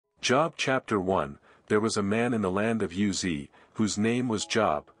Job chapter 1. There was a man in the land of Uz, whose name was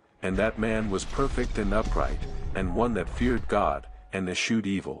Job, and that man was perfect and upright, and one that feared God, and eschewed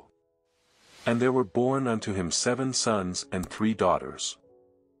evil. And there were born unto him 7 sons and 3 daughters.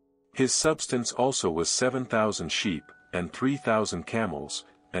 His substance also was 7,000 sheep, and 3,000 camels,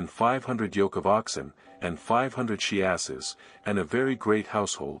 and 500 yoke of oxen, and 500 she-asses, and a very great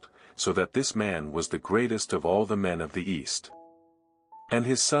household, so that this man was the greatest of all the men of the east. And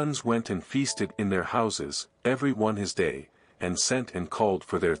his sons went and feasted in their houses, every one his day, and sent and called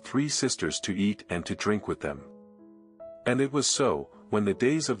for their 3 sisters to eat and to drink with them. And it was so, when the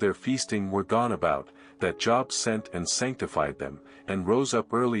days of their feasting were gone about, that Job sent and sanctified them, and rose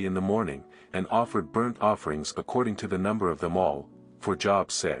up early in the morning, and offered burnt offerings according to the number of them all, for Job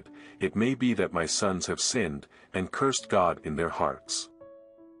said, It may be that my sons have sinned, and cursed God in their hearts.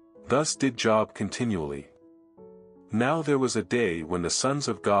 Thus did Job continually. Now there was a day when the sons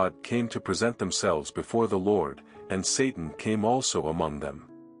of God came to present themselves before the Lord, and Satan came also among them.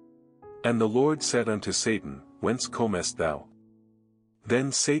 And the Lord said unto Satan, Whence comest thou?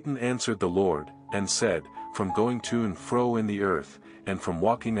 Then Satan answered the Lord, and said, From going to and fro in the earth, and from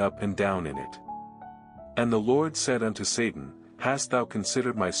walking up and down in it. And the Lord said unto Satan, Hast thou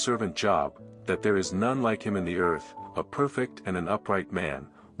considered my servant Job, that there is none like him in the earth, a perfect and an upright man,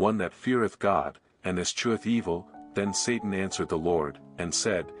 one that feareth God, and escheweth evil? Then Satan answered the Lord, and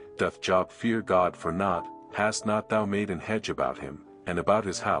said, Doth Job fear God for naught? Hast not thou made an hedge about him, and about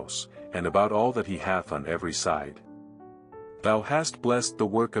his house, and about all that he hath on every side? Thou hast blessed the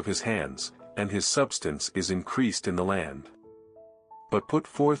work of his hands, and his substance is increased in the land. But put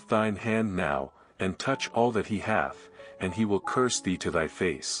forth thine hand now, and touch all that he hath, and he will curse thee to thy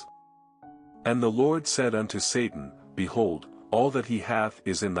face. And the Lord said unto Satan, Behold, all that he hath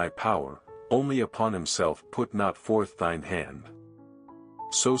is in thy power, only upon himself put not forth thine hand.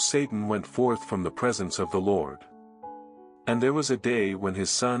 So Satan went forth from the presence of the Lord. And there was a day when his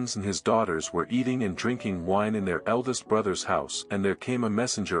sons and his daughters were eating and drinking wine in their eldest brother's house, and there came a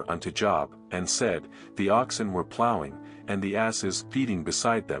messenger unto Job, and said, The oxen were plowing, and the asses feeding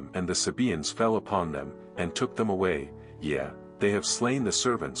beside them, and the Sabaeans fell upon them, and took them away. Yea, they have slain the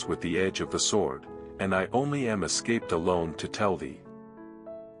servants with the edge of the sword, and I only am escaped alone to tell thee.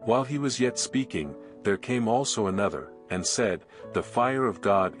 While he was yet speaking, there came also another, and said, The fire of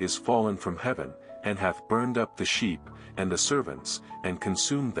God is fallen from heaven, and hath burned up the sheep, and the servants, and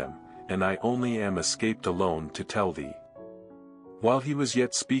consumed them, and I only am escaped alone to tell thee. While he was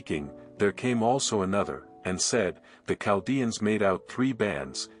yet speaking, there came also another, and said, The Chaldeans made out 3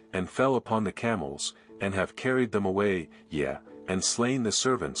 bands, and fell upon the camels, and have carried them away, yea, and slain the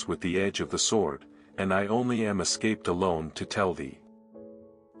servants with the edge of the sword, and I only am escaped alone to tell thee.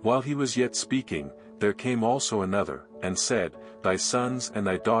 While he was yet speaking, there came also another, and said, Thy sons and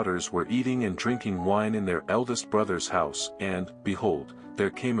thy daughters were eating and drinking wine in their eldest brother's house, and, behold, there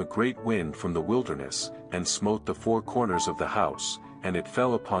came a great wind from the wilderness, and smote the 4 corners of the house, and it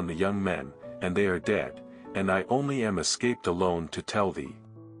fell upon the young men, and they are dead, and I only am escaped alone to tell thee.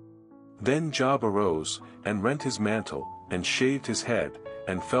 Then Job arose, and rent his mantle, and shaved his head,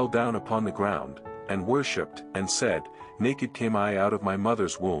 and fell down upon the ground, and worshipped, and said, Naked came I out of my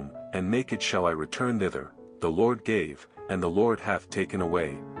mother's womb, and naked shall I return thither. The Lord gave, and the Lord hath taken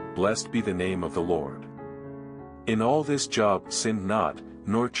away, blessed be the name of the Lord. In all this Job sinned not,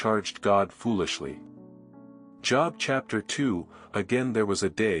 nor charged God foolishly. Job chapter 2. Again there was a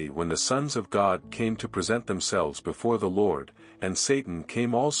day when the sons of God came to present themselves before the Lord, and Satan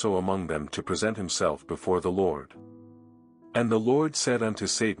came also among them to present himself before the Lord. And the Lord said unto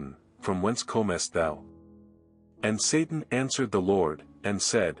Satan, From whence comest thou? And Satan answered the Lord, and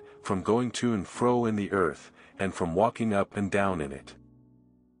said, From going to and fro in the earth, and from walking up and down in it.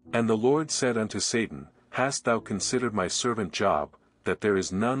 And the Lord said unto Satan, Hast thou considered my servant Job, that there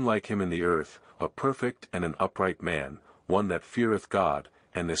is none like him in the earth, a perfect and an upright man, one that feareth God,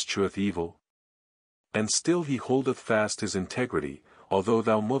 and escheweth evil? And still he holdeth fast his integrity, although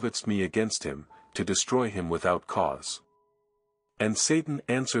thou movedst me against him, to destroy him without cause. And Satan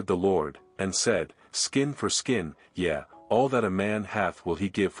answered the Lord, and said, Skin for skin, yea, all that a man hath will he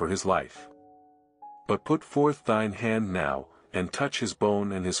give for his life. But put forth thine hand now, and touch his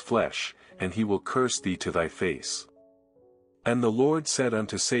bone and his flesh, and he will curse thee to thy face. And the Lord said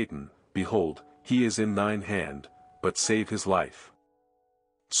unto Satan, Behold, he is in thine hand, but save his life.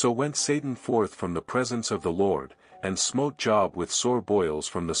 So went Satan forth from the presence of the Lord, and smote Job with sore boils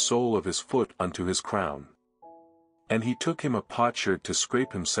from the sole of his foot unto his crown. And he took him a potsherd to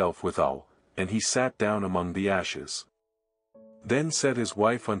scrape himself withal, and he sat down among the ashes. Then said his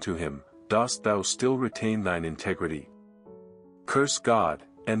wife unto him, Dost thou still retain thine integrity? Curse God,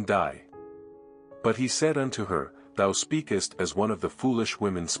 and die. But he said unto her, Thou speakest as one of the foolish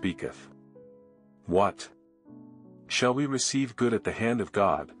women speaketh. What? Shall we receive good at the hand of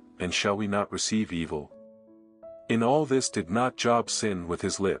God, and shall we not receive evil? In all this did not Job sin with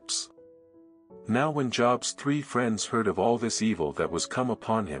his lips. Now when Job's 3 friends heard of all this evil that was come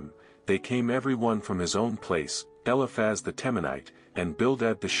upon him, they came every one from his own place, Eliphaz the Temanite, and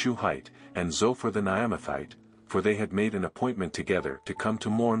Bildad the Shuhite, and Zophar the Naamathite, for they had made an appointment together to come to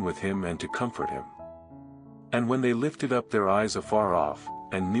mourn with him and to comfort him. And when they lifted up their eyes afar off,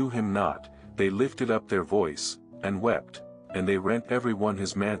 and knew him not, they lifted up their voice, and wept, and they rent every one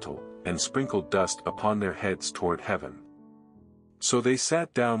his mantle, and sprinkled dust upon their heads toward heaven. So they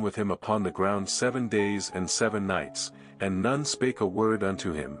sat down with him upon the ground 7 days and 7 nights, and none spake a word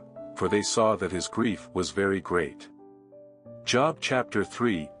unto him, for they saw that his grief was very great. Job chapter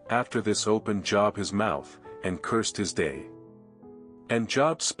 3. After this opened Job his mouth, and cursed his day. And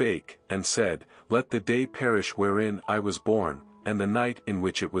Job spake, and said, Let the day perish wherein I was born, and the night in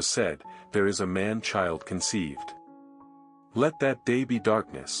which it was said, There is a man-child conceived. Let that day be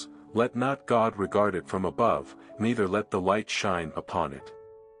darkness, let not God regard it from above, neither let the light shine upon it.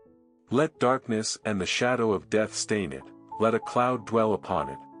 Let darkness and the shadow of death stain it, let a cloud dwell upon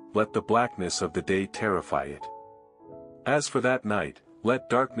it, let the blackness of the day terrify it. As for that night, let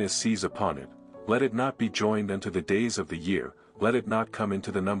darkness seize upon it, let it not be joined unto the days of the year, let it not come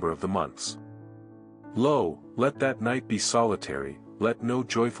into the number of the months. Lo, let that night be solitary, let no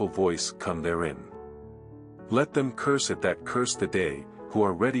joyful voice come therein. Let them curse it that curse the day, who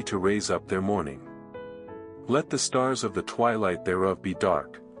are ready to raise up their mourning. Let the stars of the twilight thereof be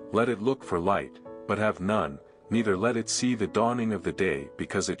dark, let it look for light, but have none, neither let it see the dawning of the day,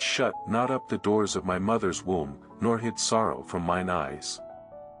 because it shut not up the doors of my mother's womb, nor hid sorrow from mine eyes.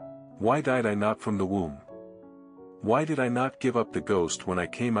 Why died I not from the womb? Why did I not give up the ghost when I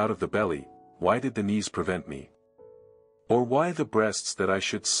came out of the belly? Why did the knees prevent me? Or why the breasts that I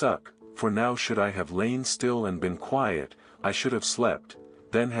should suck? For now should I have lain still and been quiet, I should have slept,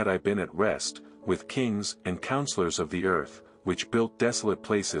 then had I been at rest, with kings and counselors of the earth, which built desolate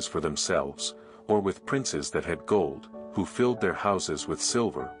places for themselves, or with princes that had gold, who filled their houses with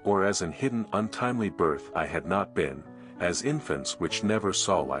silver, or as an hidden untimely birth I had not been, as infants which never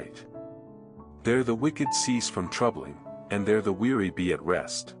saw light. There the wicked cease from troubling, and there the weary be at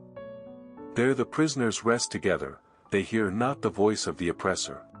rest. There the prisoners rest together, they hear not the voice of the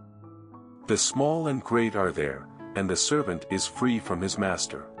oppressor. The small and great are there, and the servant is free from his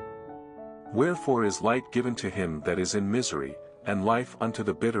master. Wherefore is light given to him that is in misery, and life unto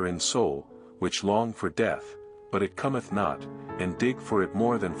the bitter in soul, which long for death, but it cometh not, and dig for it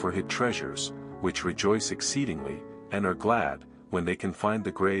more than for hid treasures, which rejoice exceedingly, and are glad, when they can find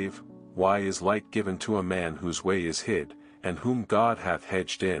the grave. Why is light given to a man whose way is hid, and whom God hath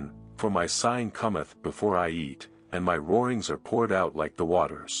hedged in? For my sighing cometh before I eat, and my roarings are poured out like the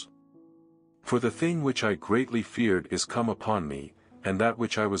waters. For the thing which I greatly feared is come upon me, and that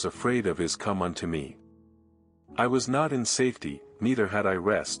which I was afraid of is come unto me. I was not in safety, neither had I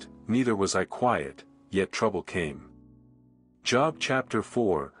rest, neither was I quiet, yet trouble came. Job chapter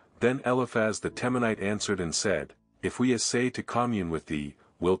 4. Then Eliphaz the Temanite answered and said, If we essay to commune with thee,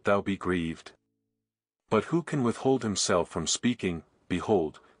 wilt thou be grieved? But who can withhold himself from speaking?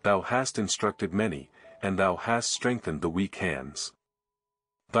 Behold, thou hast instructed many, and thou hast strengthened the weak hands.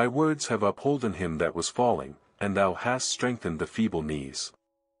 Thy words have upholden him that was falling, and thou hast strengthened the feeble knees.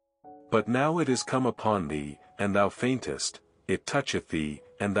 But now it is come upon thee, and thou faintest, it toucheth thee,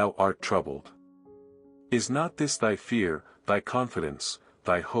 and thou art troubled. Is not this thy fear, thy confidence,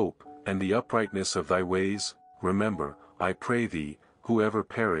 thy hope, and the uprightness of thy ways? Remember, I pray thee, who ever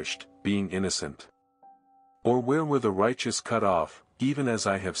perished, being innocent? Or where were the righteous cut off, even as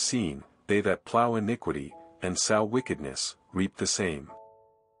I have seen, they that plough iniquity, and sow wickedness, reap the same.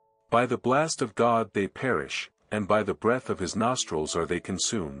 By the blast of God they perish, and by the breath of his nostrils are they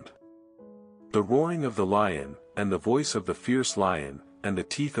consumed. The roaring of the lion, and the voice of the fierce lion, and the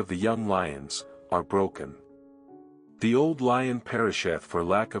teeth of the young lions, are broken. The old lion perisheth for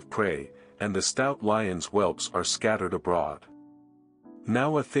lack of prey, and the stout lion's whelps are scattered abroad.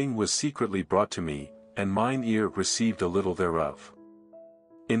 Now a thing was secretly brought to me, and mine ear received a little thereof.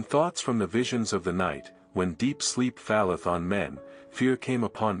 In thoughts from the visions of the night, when deep sleep falleth on men, fear came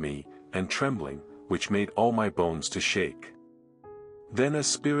upon me, and trembling, which made all my bones to shake. Then a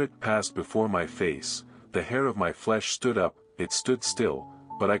spirit passed before my face, the hair of my flesh stood up, it stood still,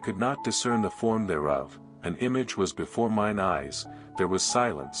 but I could not discern the form thereof. An image was before mine eyes, there was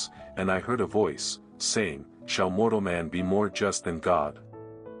silence, and I heard a voice, saying, Shall mortal man be more just than God?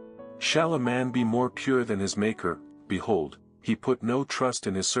 Shall a man be more pure than his Maker? Behold, he put no trust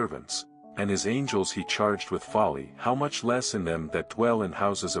in his servants, and his angels he charged with folly. How much less in them that dwell in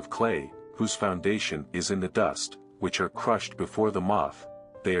houses of clay, whose foundation is in the dust, which are crushed before the moth,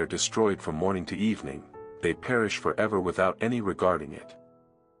 they are destroyed from morning to evening, they perish forever without any regarding it.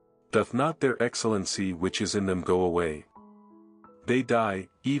 Doth not their excellency which is in them go away? They die,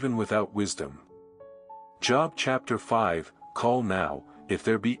 even without wisdom. Job chapter 5, Call now, if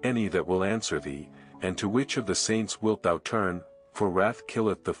there be any that will answer thee, and to which of the saints wilt thou turn? For wrath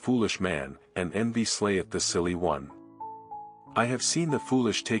killeth the foolish man, and envy slayeth the silly one. I have seen the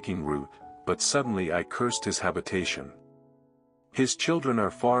foolish taking root, but suddenly I cursed his habitation. His children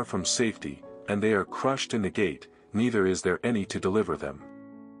are far from safety, and they are crushed in the gate, neither is there any to deliver them.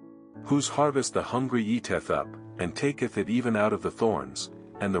 Whose harvest the hungry eateth up, and taketh it even out of the thorns,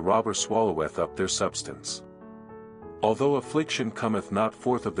 and the robber swalloweth up their substance. Although affliction cometh not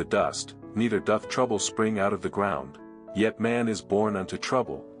forth of the dust, neither doth trouble spring out of the ground, yet man is born unto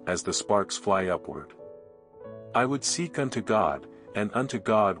trouble, as the sparks fly upward. I would seek unto God, and unto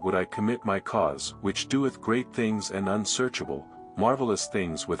God would I commit my cause, which doeth great things and unsearchable, marvelous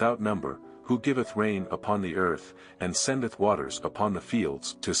things without number, who giveth rain upon the earth, and sendeth waters upon the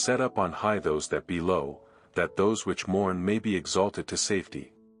fields, to set up on high those that be low, that those which mourn may be exalted to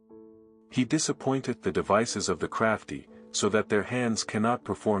safety. He disappointeth the devices of the crafty, so that their hands cannot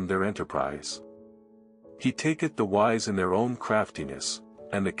perform their enterprise. He taketh the wise in their own craftiness,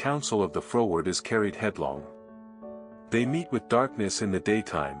 and the counsel of the froward is carried headlong. They meet with darkness in the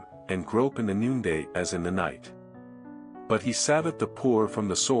daytime, and grope in the noonday as in the night. But he saveth the poor from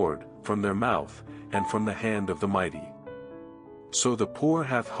the sword, from their mouth, and from the hand of the mighty. So the poor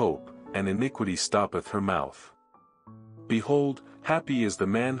hath hope, and iniquity stoppeth her mouth. Behold, happy is the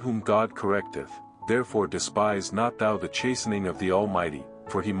man whom God correcteth, therefore despise not thou the chastening of the Almighty,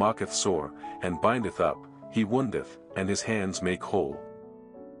 for he mocketh sore, and bindeth up, he woundeth, and his hands make whole.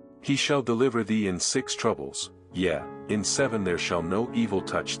 He shall deliver thee in 6 troubles, yea, in 7 there shall no evil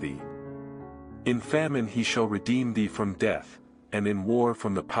touch thee. In famine he shall redeem thee from death, and in war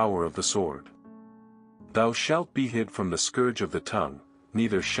from the power of the sword. Thou shalt be hid from the scourge of the tongue,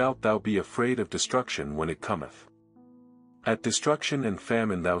 neither shalt thou be afraid of destruction when it cometh. At destruction and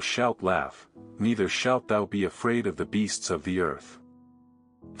famine thou shalt laugh, neither shalt thou be afraid of the beasts of the earth.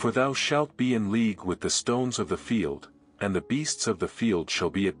 For thou shalt be in league with the stones of the field, and the beasts of the field shall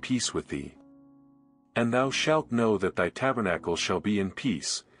be at peace with thee. And thou shalt know that thy tabernacle shall be in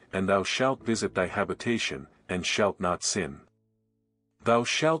peace, and thou shalt visit thy habitation, and shalt not sin. Thou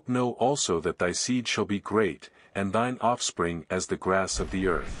shalt know also that thy seed shall be great, and thine offspring as the grass of the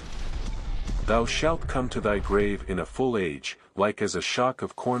earth. Thou shalt come to thy grave in a full age, like as a shock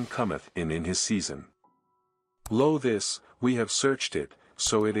of corn cometh in his season. Lo this, we have searched it,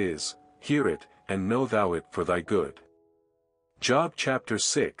 so it is, hear it, and know thou it for thy good. Job chapter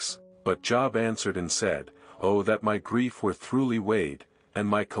 6, But Job answered and said, O that my grief were throughly weighed, and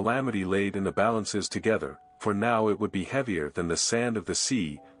my calamity laid in the balances together, for now it would be heavier than the sand of the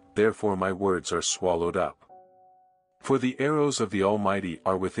sea, therefore my words are swallowed up. For the arrows of the Almighty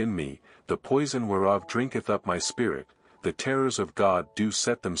are within me, the poison whereof drinketh up my spirit, the terrors of God do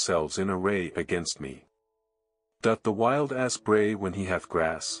set themselves in array against me. Doth the wild ass bray when he hath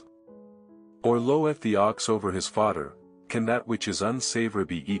grass? Or loweth the ox over his fodder? Can that which is unsavory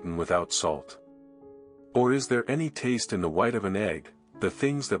be eaten without salt? Or is there any taste in the white of an egg? The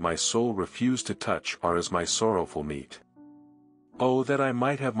things that my soul refused to touch are as my sorrowful meat. Oh that I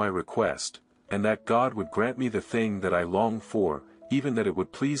might have my request, and that God would grant me the thing that I long for, even that it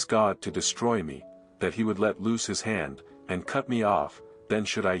would please God to destroy me, that he would let loose his hand, and cut me off, then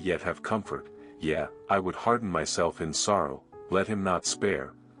should I yet have comfort, yea, I would harden myself in sorrow, let him not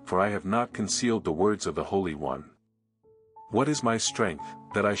spare, for I have not concealed the words of the Holy One. What is my strength,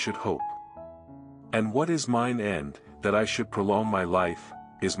 that I should hope? And what is mine end, that I should prolong my life?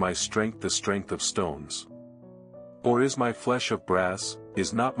 Is my strength the strength of stones? Or is my flesh of brass?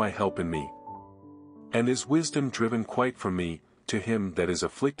 Is not my help in me? And is wisdom driven quite from me? To him that is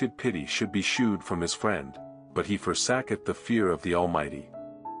afflicted pity should be shewed from his friend, but he forsaketh the fear of the Almighty.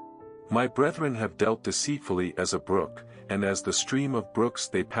 My brethren have dealt deceitfully as a brook, and as the stream of brooks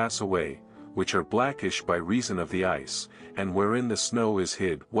they pass away, which are blackish by reason of the ice, and wherein the snow is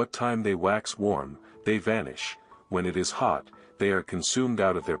hid. What time they wax warm, they vanish, when it is hot, they are consumed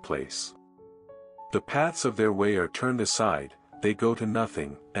out of their place. The paths of their way are turned aside, they go to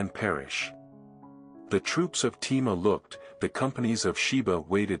nothing, and perish. The troops of Tema looked, the companies of Sheba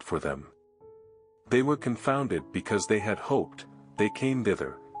waited for them. They were confounded because they had hoped, they came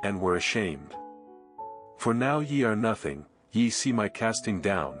thither, and were ashamed. For now ye are nothing, ye see my casting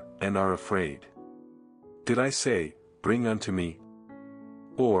down, and are afraid. Did I say, bring unto me?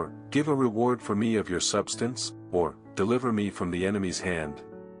 Or, give a reward for me of your substance, or, deliver me from the enemy's hand?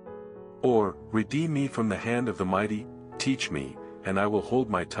 Or, redeem me from the hand of the mighty? Teach me, and I will hold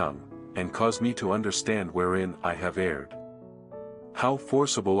my tongue, and cause me to understand wherein I have erred. How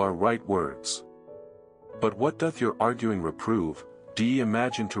forcible are right words! But what doth your arguing reprove? Do ye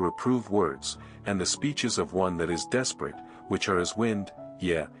imagine to reprove words, and the speeches of one that is desperate, which are as wind?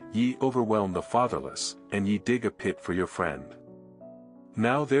 Yea, ye overwhelm the fatherless, and ye dig a pit for your friend.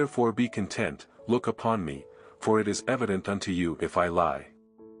 Now therefore be content, look upon me, for it is evident unto you if I lie.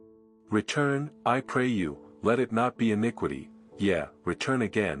 Return, I pray you, let it not be iniquity, yea, return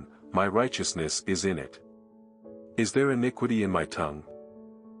again, my righteousness is in it. Is there iniquity in my tongue?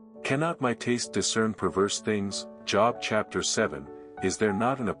 Cannot my taste discern perverse things? Job chapter 7, Is there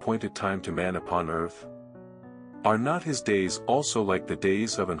not an appointed time to man upon earth? Are not his days also like the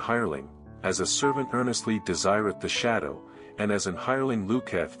days of an hireling? As a servant earnestly desireth the shadow, and as an hireling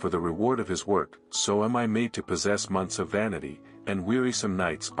looketh for the reward of his work, so am I made to possess months of vanity, and wearisome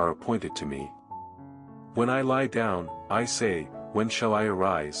nights are appointed to me. When I lie down, I say, when shall I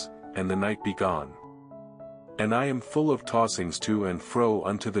arise, and the night be gone? And I am full of tossings to and fro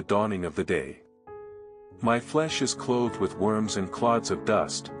unto the dawning of the day. My flesh is clothed with worms and clods of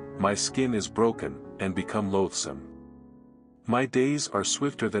dust, my skin is broken, and become loathsome. My days are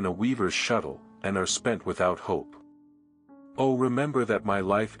swifter than a weaver's shuttle, and are spent without hope. O remember that my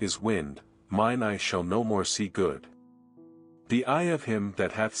life is wind, mine eye shall no more see good. The eye of him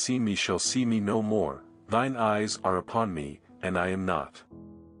that hath seen me shall see me no more, thine eyes are upon me, and I am not.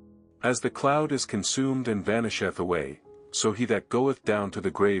 As the cloud is consumed and vanisheth away, so he that goeth down to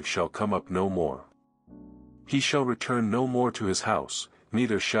the grave shall come up no more. He shall return no more to his house,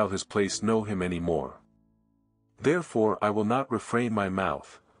 neither shall his place know him any more. Therefore I will not refrain my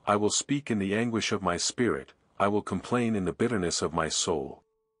mouth, I will speak in the anguish of my spirit, I will complain in the bitterness of my soul.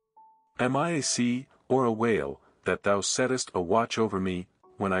 Am I a sea, or a whale, that thou settest a watch over me?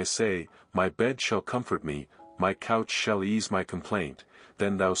 When I say, my bed shall comfort me, my couch shall ease my complaint,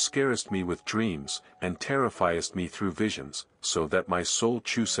 then thou scarest me with dreams, and terrifiest me through visions, so that my soul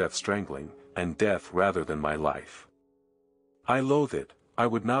chooseth strangling, and death rather than my life. I loathe it, I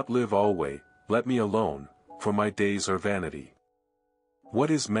would not live alway, let me alone, for my days are vanity. What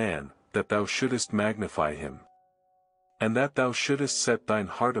is man, that thou shouldest magnify him? And that thou shouldest set thine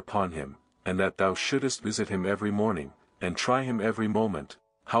heart upon him, and that thou shouldest visit him every morning, and try him every moment?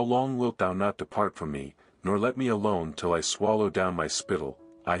 How long wilt thou not depart from me, nor let me alone till I swallow down my spittle?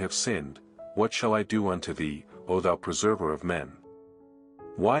 I have sinned, what shall I do unto thee, O thou preserver of men?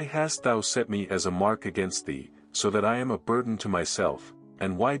 Why hast thou set me as a mark against thee, so that I am a burden to myself,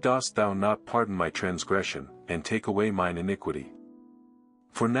 and why dost thou not pardon my transgression, and take away mine iniquity?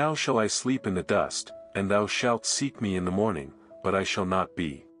 For now shall I sleep in the dust, and thou shalt seek me in the morning, but I shall not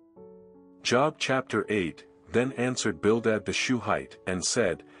be. Job chapter 8, Then answered Bildad the Shuhite, and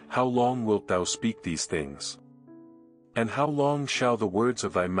said, How long wilt thou speak these things? And how long shall the words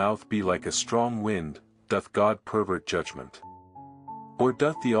of thy mouth be like a strong wind? Doth God pervert judgment? Or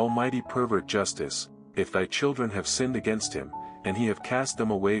doth the Almighty pervert justice, if thy children have sinned against him, and he have cast them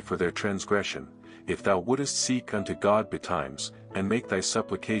away for their transgression? If thou wouldest seek unto God betimes, and make thy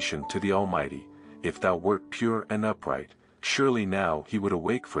supplication to the Almighty, if thou wert pure and upright, surely now he would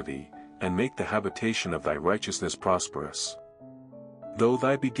awake for thee, and make the habitation of thy righteousness prosperous. Though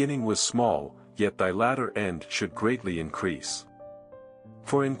thy beginning was small, yet thy latter end should greatly increase.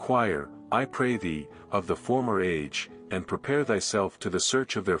 For inquire, I pray thee, of the former age, and prepare thyself to the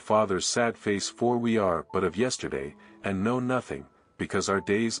search of their father's sad face, for we are but of yesterday, and know nothing, because our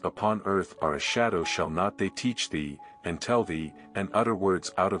days upon earth are a shadow. Shall not they teach thee, and tell thee, and utter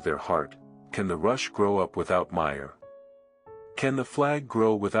words out of their heart? Can the rush grow up without mire? Can the flag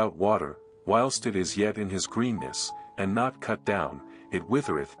grow without water? Whilst it is yet in his greenness, and not cut down, it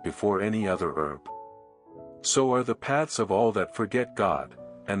withereth before any other herb. So are the paths of all that forget God,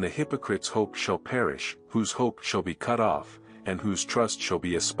 and the hypocrite's hope shall perish, whose hope shall be cut off, and whose trust shall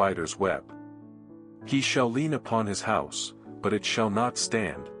be a spider's web. He shall lean upon his house, but it shall not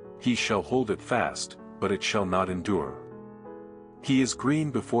stand, he shall hold it fast, but it shall not endure. He is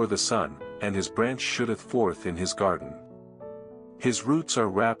green before the sun, and his branch shooteth forth in his garden. His roots are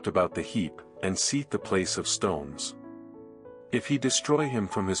wrapped about the heap, and seat the place of stones. If he destroy him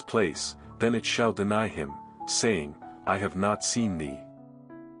from his place, then it shall deny him, saying, I have not seen thee.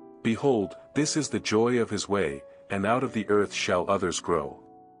 Behold, this is the joy of his way, and out of the earth shall others grow.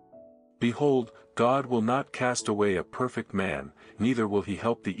 Behold, God will not cast away a perfect man, neither will he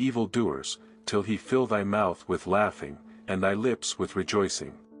help the evildoers, till he fill thy mouth with laughing, and thy lips with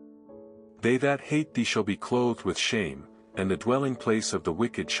rejoicing. They that hate thee shall be clothed with shame, and the dwelling place of the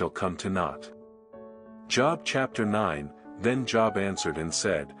wicked shall come to naught. Job chapter 9. Then Job answered and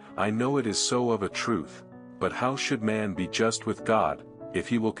said, I know it is so of a truth, but how should man be just with God? If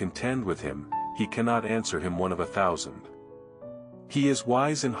he will contend with him, he cannot answer him 1 of 1,000. He is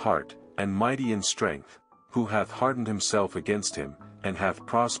wise in heart, and mighty in strength, who hath hardened himself against him, and hath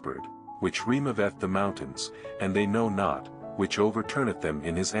prospered, which removeth the mountains, and they know not, which overturneth them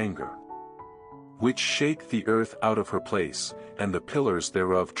in his anger. Which shake the earth out of her place, and the pillars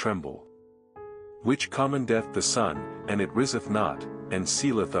thereof tremble. Which commandeth the sun, and it riseth not, and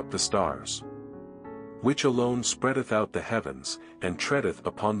sealeth up the stars. Which alone spreadeth out the heavens, and treadeth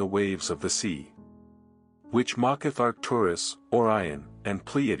upon the waves of the sea. Which mocketh Arcturus, Orion, and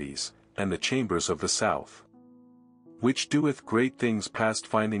Pleiades, and the chambers of the south. Which doeth great things past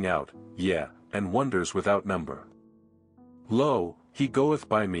finding out, yea, and wonders without number. Lo, he goeth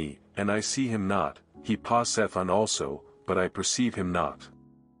by me, and I see him not, he passeth on also, but I perceive him not.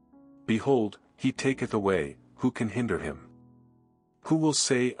 Behold, he taketh away, who can hinder him? Who will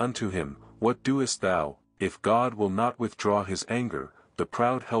say unto him, What doest thou? If God will not withdraw his anger, the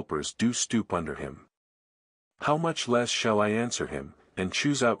proud helpers do stoop under him. How much less shall I answer him, and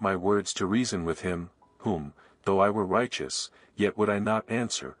choose out my words to reason with him, whom, though I were righteous, yet would I not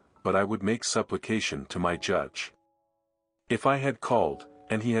answer, but I would make supplication to my judge. If I had called,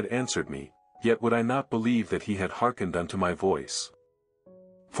 and he had answered me, yet would I not believe that he had hearkened unto my voice.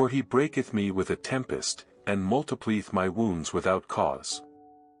 For he breaketh me with a tempest, and multiplieth my wounds without cause.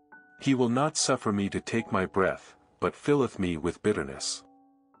 He will not suffer me to take my breath, but filleth me with bitterness.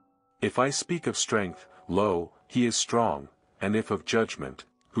 If I speak of strength, lo, he is strong, and if of judgment,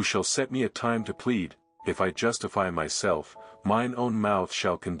 who shall set me a time to plead? If I justify myself, mine own mouth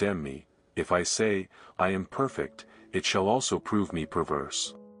shall condemn me. If I say, I am perfect, it shall also prove me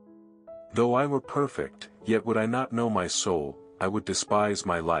perverse. Though I were perfect, yet would I not know my soul, I would despise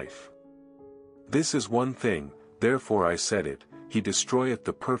my life. This is one thing, therefore I said it, he destroyeth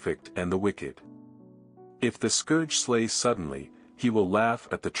the perfect and the wicked. If the scourge slay suddenly, he will laugh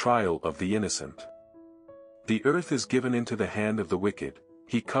at the trial of the innocent. The earth is given into the hand of the wicked,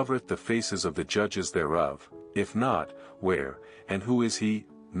 he covereth the faces of the judges thereof. If not, where, and who is he?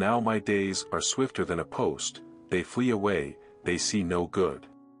 Now my days are swifter than a post, they flee away, they see no good.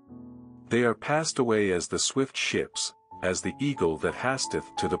 They are passed away as the swift ships, as the eagle that hasteth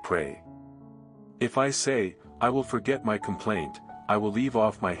to the prey. If I say, I will forget my complaint, I will leave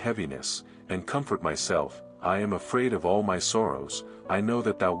off my heaviness, and comfort myself, I am afraid of all my sorrows, I know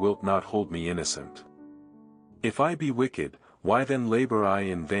that thou wilt not hold me innocent. If I be wicked, why then labor I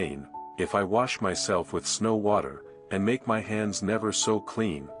in vain? If I wash myself with snow water, and make my hands never so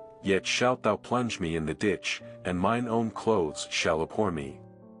clean, yet shalt thou plunge me in the ditch, and mine own clothes shall abhor me.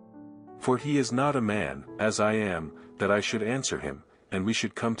 For he is not a man, as I am, that I should answer him, and we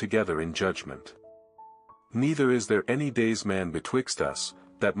should come together in judgment. Neither is there any days man betwixt us,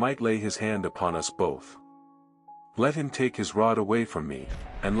 that might lay his hand upon us both. Let him take his rod away from me,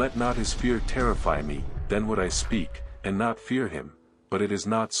 and let not his fear terrify me, then would I speak, and not fear him, but it is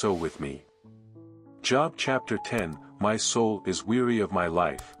not so with me. Job chapter 10. My soul is weary of my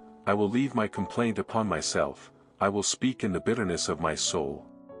life, I will leave my complaint upon myself, I will speak in the bitterness of my soul.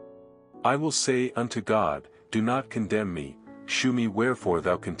 I will say unto God, Do not condemn me, shew me wherefore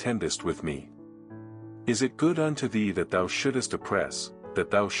thou contendest with me. Is it good unto thee that thou shouldest oppress, that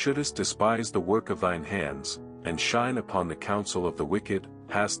thou shouldest despise the work of thine hands, and shine upon the counsel of the wicked?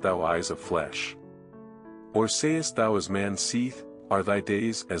 Hast thou eyes of flesh? Or sayest thou as man seeth, are thy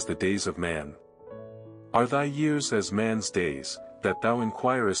days as the days of man? Are thy years as man's days, that thou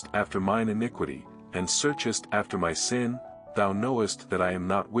inquirest after mine iniquity, and searchest after my sin? Thou knowest that I am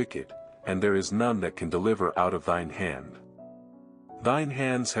not wicked, and there is none that can deliver out of thine hand. Thine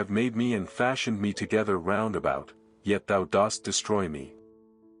hands have made me and fashioned me together round about, yet thou dost destroy me.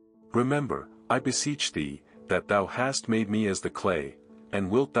 Remember, I beseech thee, that thou hast made me as the clay, and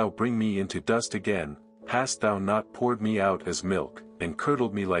wilt thou bring me into dust again? Hast thou not poured me out as milk, and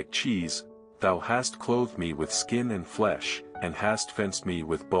curdled me like cheese? Thou hast clothed me with skin and flesh, and hast fenced me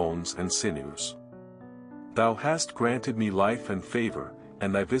with bones and sinews. Thou hast granted me life and favor,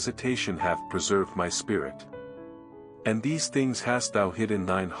 and thy visitation hath preserved my spirit. And these things hast thou hid in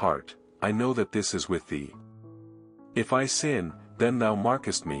thine heart, I know that this is with thee. If I sin, then thou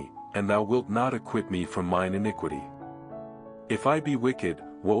markest me, and thou wilt not acquit me from mine iniquity. If I be wicked,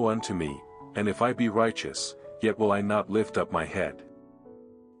 woe unto me, and if I be righteous, yet will I not lift up my head.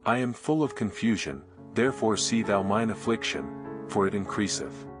 I am full of confusion, therefore see thou mine affliction, for it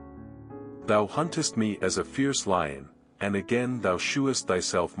increaseth. Thou huntest me as a fierce lion, and again thou shewest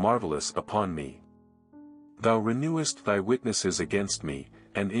thyself marvellous upon me. Thou renewest thy witnesses against me,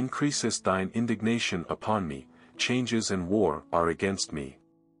 and increasest thine indignation upon me, changes and war are against me.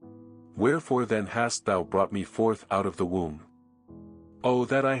 Wherefore then hast thou brought me forth out of the womb? Oh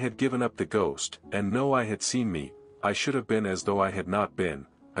that I had given up the ghost, and no eye had seen me, I should have been as though I had not been,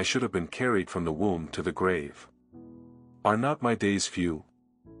 I should have been carried from the womb to the grave. Are not my days few?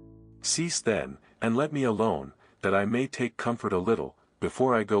 Cease then, and let me alone, that I may take comfort a little,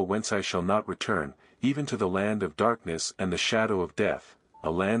 before I go whence I shall not return, even to the land of darkness and the shadow of death,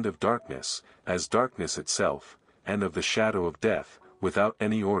 a land of darkness, as darkness itself, and of the shadow of death, without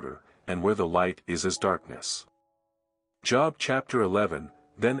any order, and where the light is as darkness. Job chapter 11.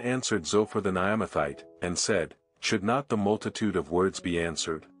 Then answered Zophar the Naamathite, and said, Should not the multitude of words be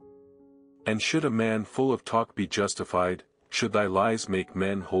answered? And should a man full of talk be justified, should thy lies make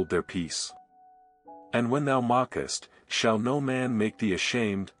men hold their peace? And when thou mockest, shall no man make thee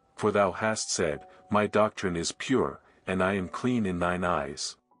ashamed, for thou hast said, My doctrine is pure, and I am clean in thine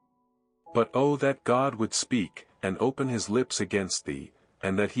eyes. But oh that God would speak, and open his lips against thee,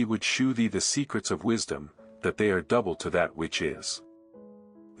 and that he would shew thee the secrets of wisdom, that they are double to that which is.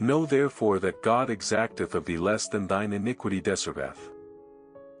 Know therefore that God exacteth of thee less than thine iniquity deserveth.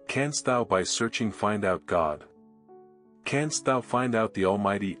 Canst thou by searching find out God? Canst thou find out the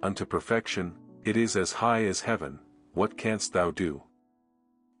Almighty unto perfection? It is as high as heaven, what canst thou do?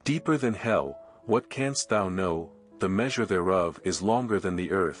 Deeper than hell, what canst thou know? The measure thereof is longer than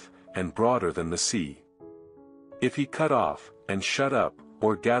the earth, and broader than the sea. If he cut off, and shut up,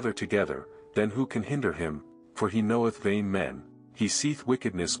 or gather together, then who can hinder him? For he knoweth vain men, he seeth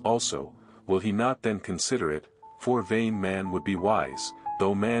wickedness also, will he not then consider it? For vain man would be wise,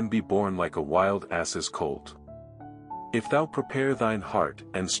 though man be born like a wild ass's colt. If thou prepare thine heart,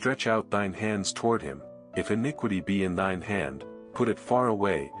 and stretch out thine hands toward him, if iniquity be in thine hand, put it far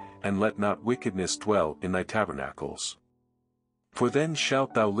away, and let not wickedness dwell in thy tabernacles. For then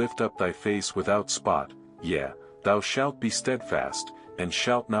shalt thou lift up thy face without spot, yea, thou shalt be steadfast, and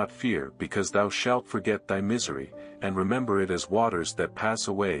shalt not fear, because thou shalt forget thy misery, and remember it as waters that pass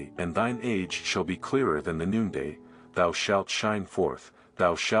away, and thine age shall be clearer than the noonday, thou shalt shine forth,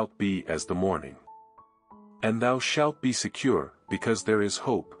 thou shalt be as the morning. And thou shalt be secure, because there is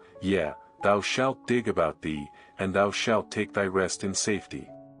hope, yea, thou shalt dig about thee, and thou shalt take thy rest in safety.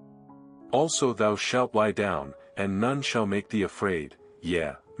 Also thou shalt lie down, and none shall make thee afraid,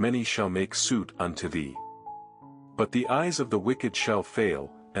 yea, many shall make suit unto thee. But the eyes of the wicked shall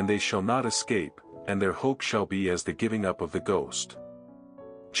fail, and they shall not escape, and their hope shall be as the giving up of the ghost.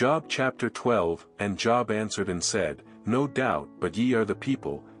 Job chapter 12. And Job answered and said, No doubt but ye are the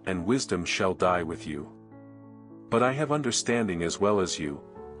people, and wisdom shall die with you. But I have understanding as well as you,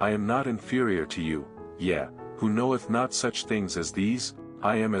 I am not inferior to you, yea, who knoweth not such things as these?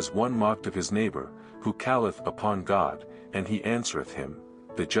 I am as one mocked of his neighbor, who calleth upon God, and he answereth him,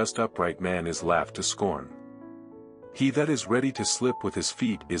 the just upright man is laughed to scorn. He that is ready to slip with his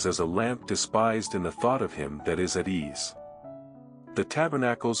feet is as a lamp despised in the thought of him that is at ease. The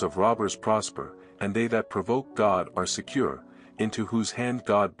tabernacles of robbers prosper, and they that provoke God are secure, into whose hand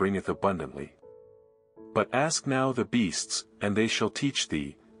God bringeth abundantly. But ask now the beasts, and they shall teach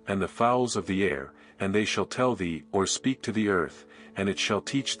thee, and the fowls of the air, and they shall tell thee, or speak to the earth, and it shall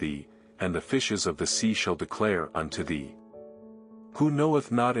teach thee, and the fishes of the sea shall declare unto thee. Who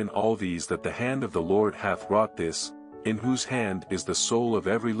knoweth not in all these that the hand of the Lord hath wrought this, in whose hand is the soul of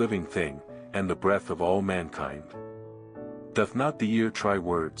every living thing, and the breath of all mankind? Doth not the ear try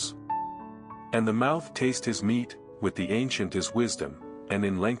words? And the mouth taste his meat? With the ancient is wisdom, and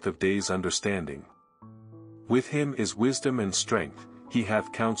in length of days understanding. With him is wisdom and strength, he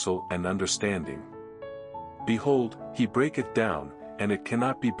hath counsel and understanding. Behold, he breaketh down, and it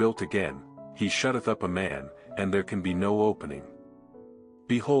cannot be built again, he shutteth up a man, and there can be no opening.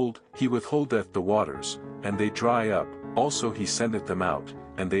 Behold, he withholdeth the waters, and they dry up, also he sendeth them out,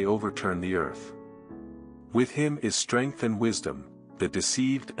 and they overturn the earth. With him is strength and wisdom, the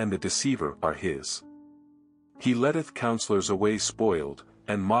deceived and the deceiver are his. He letteth counselors away spoiled,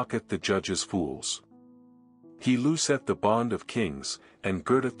 and mocketh the judges fools. He looseth the bond of kings, and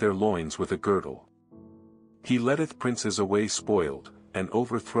girdeth their loins with a girdle. He letteth princes away spoiled, and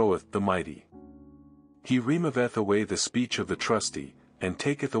overthroweth the mighty. He removeth away the speech of the trusty, and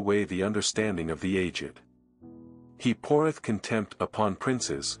taketh away the understanding of the aged. He poureth contempt upon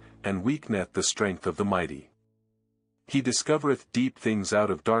princes, and weakeneth the strength of the mighty. He discovereth deep things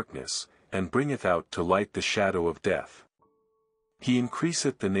out of darkness, and bringeth out to light the shadow of death. He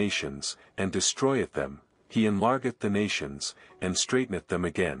increaseth the nations, and destroyeth them, he enlargeth the nations, and straighteneth them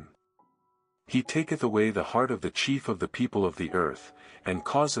again. He taketh away the heart of the chief of the people of the earth, and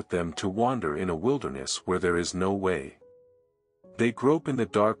causeth them to wander in a wilderness where there is no way. They grope in the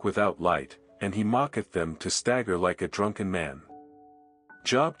dark without light, and he mocketh them to stagger like a drunken man.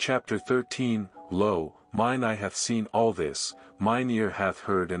 Job chapter 13, Lo, mine eye hath seen all this, mine ear hath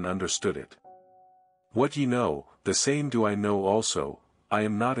heard and understood it. What ye know, the same do I know also, I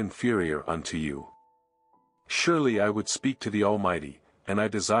am not inferior unto you. Surely I would speak to the Almighty, and I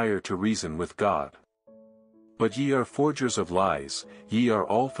desire to reason with God. But ye are forgers of lies, ye are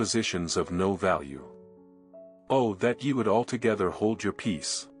all physicians of no value. Oh, that ye would altogether hold your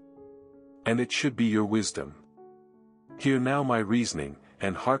peace! And it should be your wisdom. Hear now my reasoning,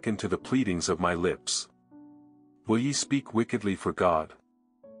 and hearken to the pleadings of my lips. Will ye speak wickedly for God?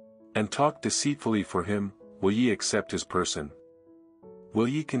 And talk deceitfully for him, will ye accept his person? Will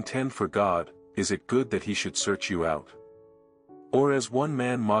ye contend for God, is it good that he should search you out? Or as one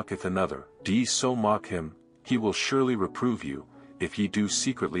man mocketh another, do ye so mock him? He will surely reprove you, if ye do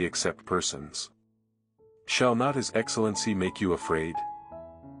secretly accept persons. Shall not his excellency make you afraid?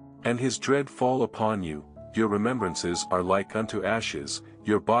 And his dread fall upon you, your remembrances are like unto ashes,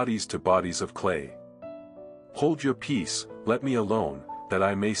 your bodies to bodies of clay. Hold your peace, let me alone, that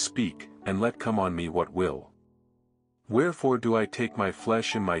I may speak, and let come on me what will. Wherefore do I take my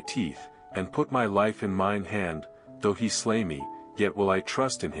flesh in my teeth, and put my life in mine hand, though he slay me, yet will I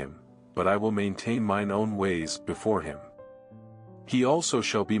trust in him, but I will maintain mine own ways before him. He also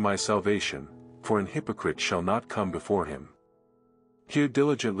shall be my salvation, for an hypocrite shall not come before him. Hear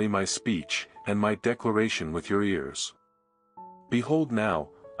diligently my speech, and my declaration with your ears. Behold now,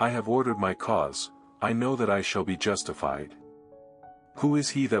 I have ordered my cause, I know that I shall be justified. Who is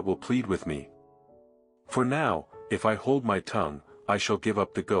he that will plead with me? For now, if I hold my tongue, I shall give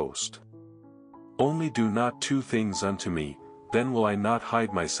up the ghost. Only do not two things unto me, then will I not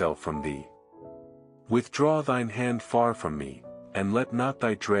hide myself from thee. Withdraw thine hand far from me, and let not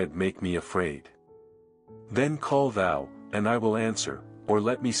thy dread make me afraid. Then call thou, and I will answer, or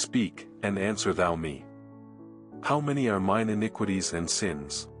let me speak, and answer thou me. How many are mine iniquities and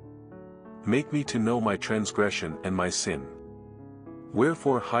sins? Make me to know my transgression and my sin.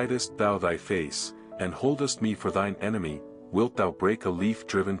 Wherefore hidest thou thy face, and holdest me for thine enemy? Wilt thou break a leaf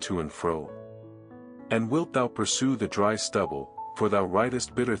driven to and fro? And wilt thou pursue the dry stubble, for thou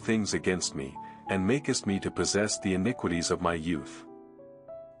writest bitter things against me, and makest me to possess the iniquities of my youth?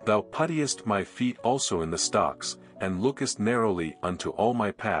 Thou puttiest my feet also in the stocks, and lookest narrowly unto all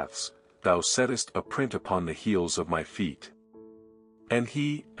my paths, thou settest a print upon the heels of my feet. And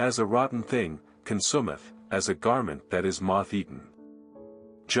he, as a rotten thing, consumeth, as a garment that is moth-eaten.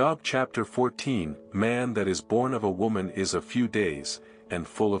 Job chapter 14, Man that is born of a woman is a few days, and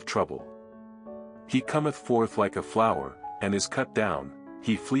full of trouble. He cometh forth like a flower, and is cut down,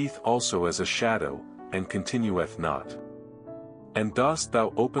 he fleeth also as a shadow, and continueth not. And dost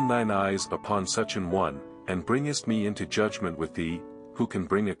thou open thine eyes upon such an one, and bringest me into judgment with thee, who can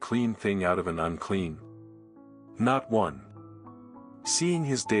bring a clean thing out of an unclean? Not one. Seeing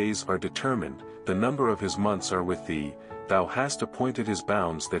his days are determined, the number of his months are with thee, thou hast appointed his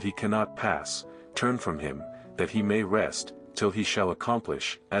bounds that he cannot pass, turn from him, that he may rest, till he shall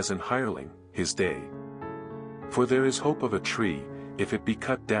accomplish, as an hireling, his day. For there is hope of a tree, if it be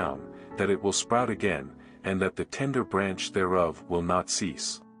cut down, that it will sprout again, and that the tender branch thereof will not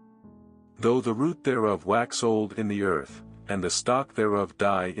cease. Though the root thereof wax old in the earth, and the stalk thereof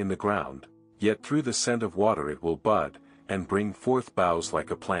die in the ground, yet through the scent of water it will bud, and bring forth boughs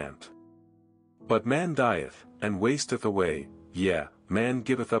like a plant. But man dieth, and wasteth away, yea, man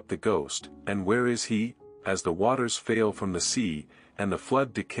giveth up the ghost, and where is he? As the waters fail from the sea, and the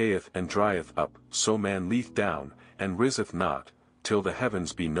flood decayeth and drieth up, so man leeth down, and riseth not, till the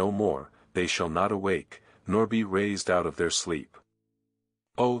heavens be no more, they shall not awake, nor be raised out of their sleep.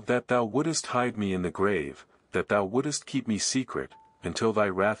 O that thou wouldest hide me in the grave, that thou wouldest keep me secret, until thy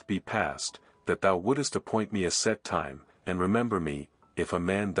wrath be past, that thou wouldest appoint me a set time, and remember me, if a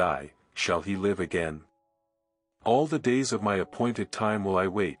man die, shall he live again? All the days of my appointed time will I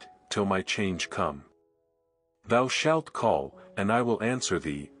wait, till my change come. Thou shalt call, and I will answer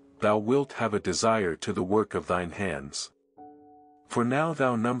thee, thou wilt have a desire to the work of thine hands. For now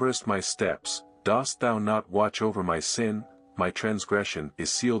thou numberest my steps, dost thou not watch over my sin? My transgression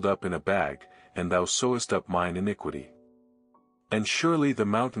is sealed up in a bag, and thou sewest up mine iniquity. And surely the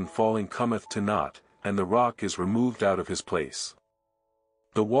mountain falling cometh to naught, and the rock is removed out of his place.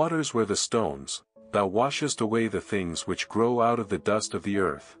 The waters were the stones, thou washest away the things which grow out of the dust of the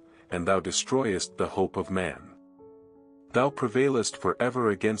earth, and thou destroyest the hope of man. Thou prevailest for ever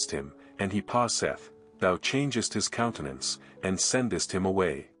against him, and he passeth, thou changest his countenance, and sendest him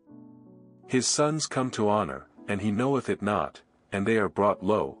away. His sons come to honor, and he knoweth it not, and they are brought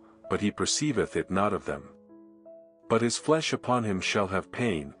low, but he perceiveth it not of them. But his flesh upon him shall have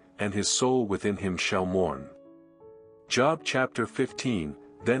pain, and his soul within him shall mourn. Job chapter 15.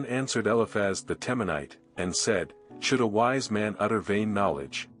 Then answered Eliphaz the Temanite, and said, Should a wise man utter vain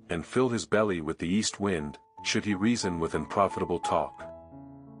knowledge, and fill his belly with the east wind, should he reason with unprofitable talk?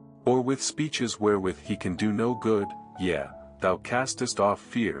 Or with speeches wherewith he can do no good? Yea, thou castest off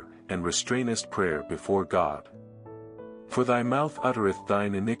fear, and restrainest prayer before God. For thy mouth uttereth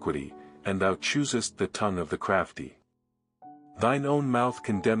thine iniquity, and thou choosest the tongue of the crafty. Thine own mouth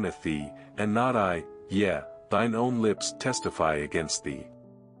condemneth thee, and not I, yea, thine own lips testify against thee.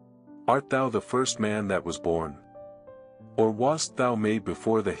 Art thou the first man that was born? Or wast thou made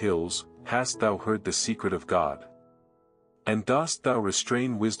before the hills? Hast thou heard the secret of God? And dost thou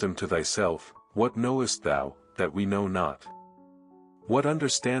restrain wisdom to thyself? What knowest thou, that we know not? What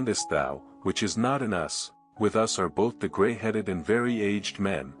understandest thou, which is not in us? With us are both the grey-headed and very aged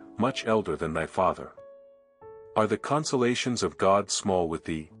men, much elder than thy father. Are the consolations of God small with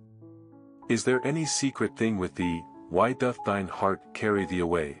thee? Is there any secret thing with thee? Why doth thine heart carry thee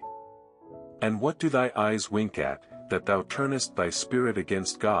away? And what do thy eyes wink at, that thou turnest thy spirit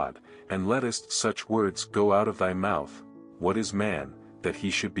against God, and lettest such words go out of thy mouth? What is man, that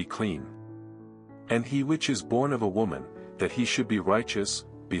he should be clean? And he which is born of a woman, that he should be righteous?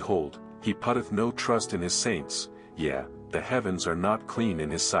 Behold, he putteth no trust in his saints, yea, the heavens are not clean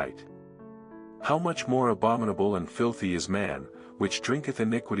in his sight. How much more abominable and filthy is man, which drinketh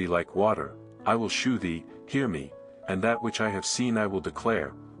iniquity like water? I will shew thee, hear me, and that which I have seen I will declare,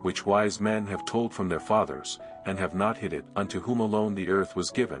 which wise men have told from their fathers, and have not hid it, unto whom alone the earth was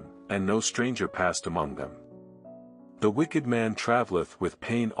given, and no stranger passed among them. The wicked man travelleth with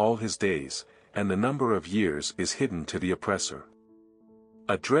pain all his days, and the number of years is hidden to the oppressor.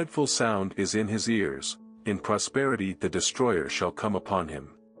 A dreadful sound is in his ears, in prosperity the destroyer shall come upon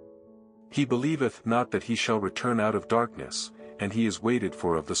him. He believeth not that he shall return out of darkness, and he is waited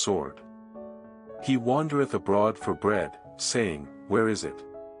for of the sword. He wandereth abroad for bread, saying, Where is it?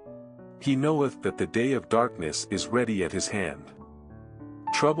 He knoweth that the day of darkness is ready at his hand.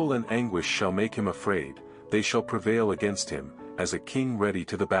 Trouble and anguish shall make him afraid, they shall prevail against him, as a king ready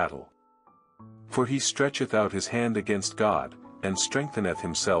to the battle. For he stretcheth out his hand against God, and strengtheneth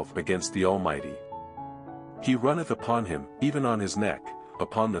himself against the Almighty. He runneth upon him, even on his neck,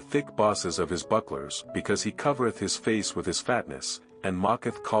 upon the thick bosses of his bucklers, because he covereth his face with his fatness, and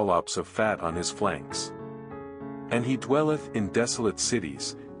mocketh collops of fat on his flanks. And he dwelleth in desolate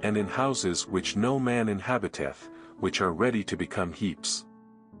cities, and in houses which no man inhabiteth, which are ready to become heaps.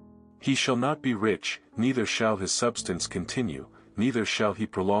 He shall not be rich, neither shall his substance continue, neither shall he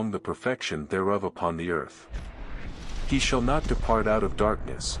prolong the perfection thereof upon the earth. He shall not depart out of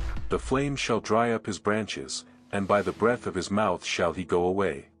darkness, the flame shall dry up his branches, and by the breath of his mouth shall he go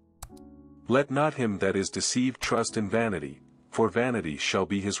away. Let not him that is deceived trust in vanity, for vanity shall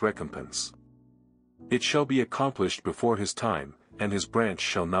be his recompense. It shall be accomplished before his time, and his branch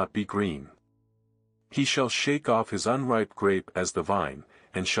shall not be green. He shall shake off his unripe grape as the vine,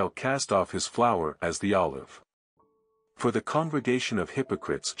 and shall cast off his flower as the olive. For the congregation of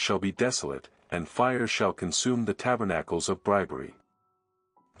hypocrites shall be desolate, and fire shall consume the tabernacles of bribery.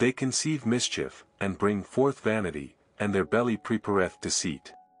 They conceive mischief, and bring forth vanity, and their belly prepareth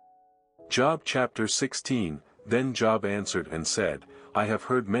deceit. Job chapter 16. Then Job answered and said, I have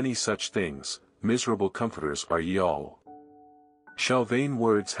heard many such things, miserable comforters are ye all. Shall vain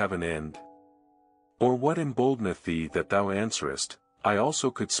words have an end? Or what emboldeneth thee that thou answerest? I also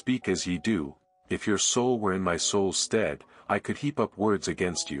could speak as ye do. If your soul were in my soul's stead, I could heap up words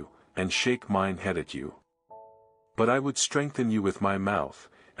against you, and shake mine head at you. But I would strengthen you with my mouth,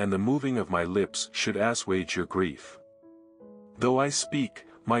 and the moving of my lips should assuage your grief. Though I speak,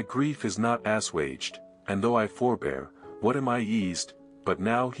 my grief is not assuaged, and though I forbear, what am I eased? But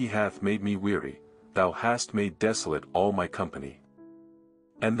now he hath made me weary, thou hast made desolate all my company.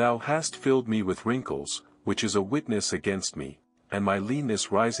 And thou hast filled me with wrinkles, which is a witness against me, and my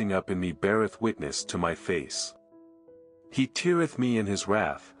leanness rising up in me beareth witness to my face. He teareth me in his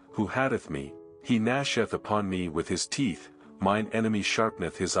wrath, who hateth me, he gnasheth upon me with his teeth, mine enemy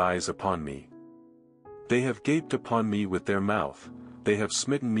sharpeneth his eyes upon me. They have gaped upon me with their mouth, they have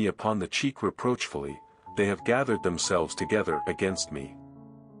smitten me upon the cheek reproachfully, they have gathered themselves together against me.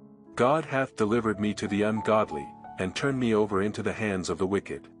 God hath delivered me to the ungodly, and turned me over into the hands of the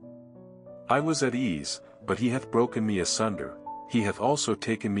wicked. I was at ease, but he hath broken me asunder, he hath also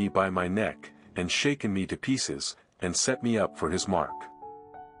taken me by my neck, and shaken me to pieces, and set me up for his mark.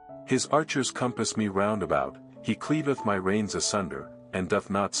 His archers compass me round about, he cleaveth my reins asunder, and doth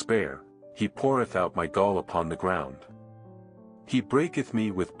not spare, he poureth out my gall upon the ground. He breaketh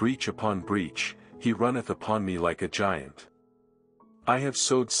me with breach upon breach, he runneth upon me like a giant. I have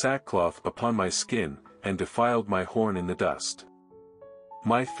sewed sackcloth upon my skin, and defiled my horn in the dust.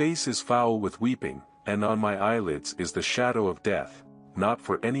 My face is foul with weeping, and on my eyelids is the shadow of death, not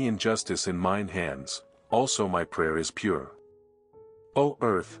for any injustice in mine hands, also my prayer is pure. O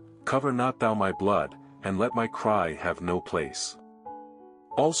earth, cover not thou my blood, and let my cry have no place.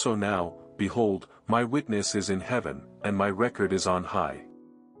 Also now, behold, my witness is in heaven, and my record is on high.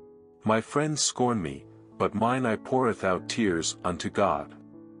 My friends scorn me, but mine eye poureth out tears unto God.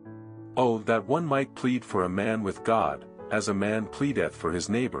 Oh, that one might plead for a man with God, as a man pleadeth for his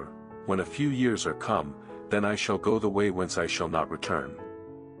neighbor. When a few years are come, then I shall go the way whence I shall not return.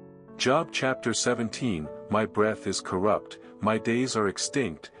 Job chapter 17, my breath is corrupt, my days are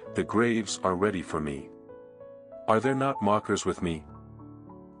extinct, the graves are ready for me. Are there not mockers with me?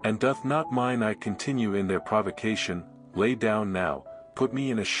 And doth not mine eye continue in their provocation? Lay down now, put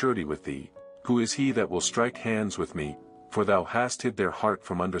me in a surety with thee. Who is he that will strike hands with me? For thou hast hid their heart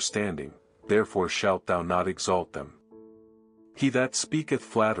from understanding, therefore shalt thou not exalt them. He that speaketh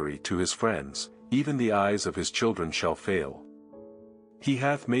flattery to his friends, even the eyes of his children shall fail. He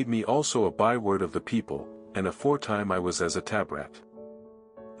hath made me also a byword of the people, and aforetime I was as a tabret.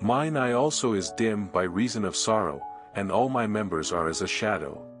 Mine eye also is dim by reason of sorrow, and all my members are as a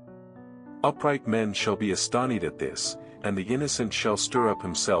shadow. Upright men shall be astonished at this, and the innocent shall stir up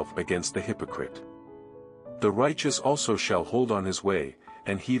himself against the hypocrite. The righteous also shall hold on his way,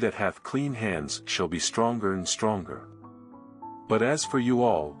 and he that hath clean hands shall be stronger and stronger. But as for you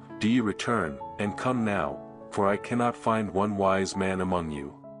all, do ye return, and come now, for I cannot find one wise man among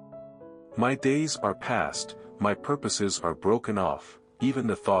you. My days are past, my purposes are broken off, even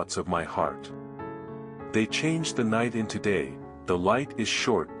the thoughts of my heart. They change the night into day, the light is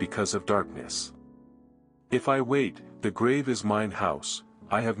short because of darkness. If I wait, the grave is mine house,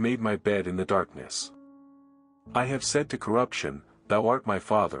 I have made my bed in the darkness. I have said to corruption, Thou art my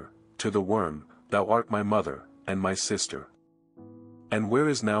father, to the worm, Thou art my mother, and my sister. And where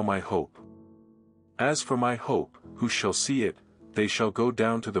is now my hope? As for my hope, who shall see it? They shall go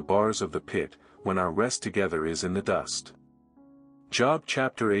down to the bars of the pit, when our rest together is in the dust. Job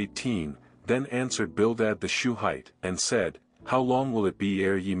chapter 18, Then answered Bildad the Shuhite, and said, How long will it be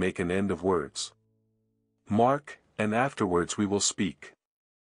ere ye make an end of words? Mark, and afterwards we will speak.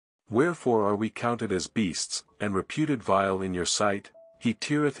 Wherefore are we counted as beasts, and reputed vile in your sight? He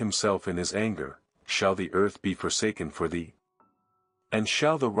teareth himself in his anger. Shall the earth be forsaken for thee? And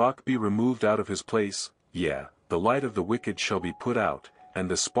shall the rock be removed out of his place? Yea, the light of the wicked shall be put out, and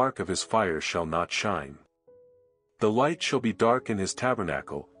the spark of his fire shall not shine. The light shall be dark in his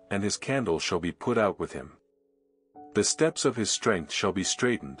tabernacle, and his candle shall be put out with him. The steps of his strength shall be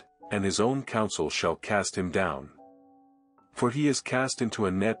straitened, and his own counsel shall cast him down. For he is cast into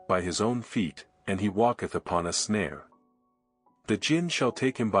a net by his own feet, and he walketh upon a snare. The gin shall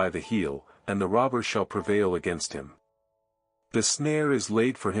take him by the heel, and the robber shall prevail against him. The snare is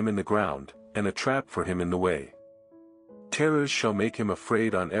laid for him in the ground, and a trap for him in the way. Terrors shall make him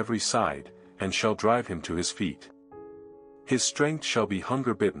afraid on every side, and shall drive him to his feet. His strength shall be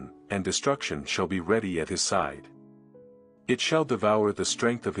hunger-bitten, and destruction shall be ready at his side. It shall devour the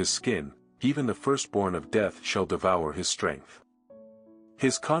strength of his skin, even the firstborn of death shall devour his strength.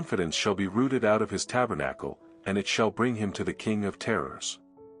 His confidence shall be rooted out of his tabernacle, and it shall bring him to the king of terrors.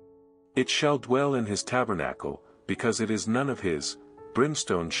 It shall dwell in his tabernacle, because it is none of his,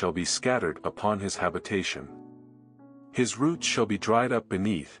 brimstone shall be scattered upon his habitation. His roots shall be dried up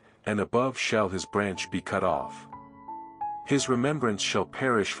beneath, and above shall his branch be cut off. His remembrance shall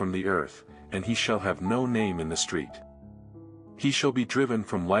perish from the earth, and he shall have no name in the street. He shall be driven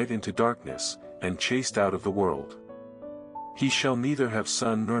from light into darkness, and chased out of the world. He shall neither have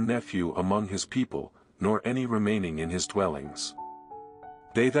son nor nephew among his people, nor any remaining in his dwellings.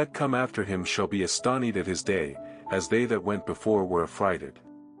 They that come after him shall be astonished at his day, as they that went before were affrighted.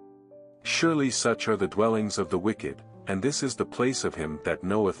 Surely such are the dwellings of the wicked, and this is the place of him that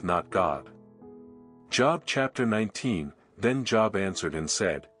knoweth not God. Job chapter 19, Then Job answered and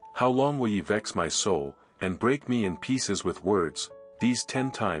said, How long will ye vex my soul, and break me in pieces with words? These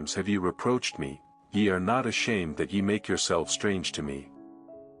 10 times have ye reproached me, ye are not ashamed that ye make yourselves strange to me.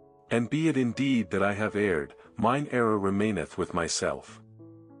 And be it indeed that I have erred, mine error remaineth with myself.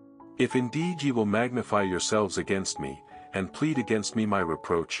 If indeed ye will magnify yourselves against me, and plead against me my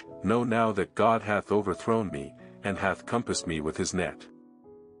reproach, know now that God hath overthrown me, and hath compassed me with his net.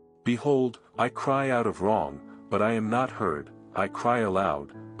 Behold, I cry out of wrong, but I am not heard, I cry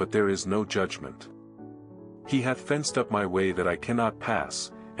aloud, but there is no judgment. He hath fenced up my way that I cannot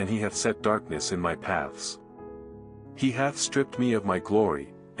pass, and he hath set darkness in my paths. He hath stripped me of my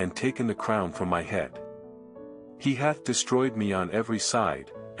glory, and taken the crown from my head. He hath destroyed me on every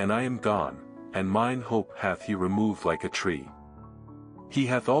side, and I am gone, and mine hope hath he removed like a tree. He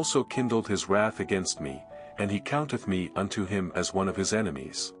hath also kindled his wrath against me, and he counteth me unto him as one of his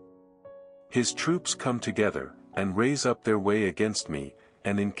enemies. His troops come together, and raise up their way against me,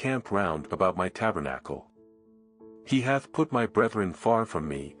 and encamp round about my tabernacle. He hath put my brethren far from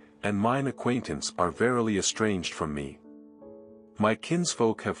me, and mine acquaintance are verily estranged from me. My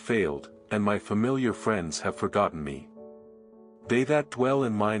kinsfolk have failed, and my familiar friends have forgotten me. They that dwell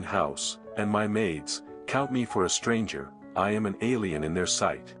in mine house, and my maids, count me for a stranger, I am an alien in their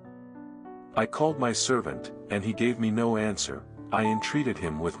sight. I called my servant, and he gave me no answer, I entreated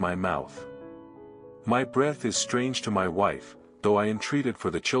him with my mouth. My breath is strange to my wife, though I entreated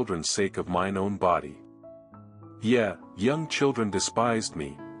for the children's sake of mine own body. Yea, young children despised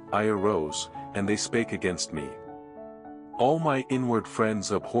me, I arose, and they spake against me. All my inward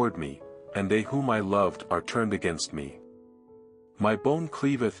friends abhorred me, and they whom I loved are turned against me. My bone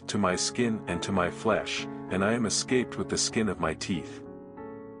cleaveth to my skin and to my flesh, and I am escaped with the skin of my teeth.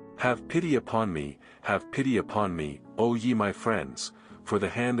 Have pity upon me, O ye my friends, for the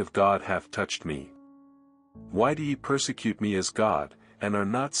hand of God hath touched me. Why do ye persecute me as God, and are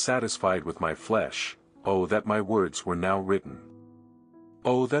not satisfied with my flesh? O that my words were now written.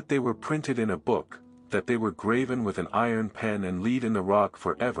 O that they were printed in a book, that they were graven with an iron pen and lead in the rock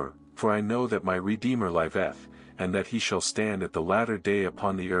for ever, for I know that my Redeemer liveth, and that he shall stand at the latter day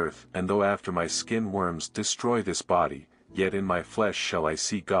upon the earth, and though after my skin worms destroy this body, yet in my flesh shall I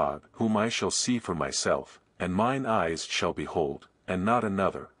see God, whom I shall see for myself, and mine eyes shall behold, and not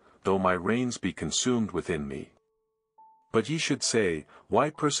another, though my reins be consumed within me. But ye should say,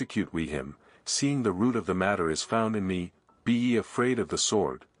 Why persecute we him, seeing the root of the matter is found in me? Be ye afraid of the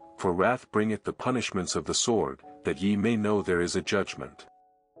sword, for wrath bringeth the punishments of the sword, that ye may know there is a judgment.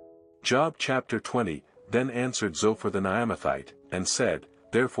 Job chapter 20. Then answered Zophar the Naamathite, and said,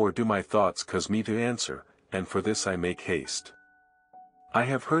 Therefore do my thoughts cause me to answer, and for this I make haste. I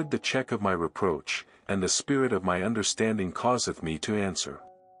have heard the check of my reproach, and the spirit of my understanding causeth me to answer.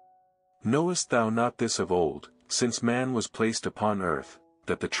 Knowest thou not this of old, since man was placed upon earth,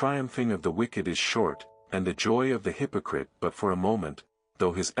 that the triumphing of the wicked is short, and the joy of the hypocrite but for a moment,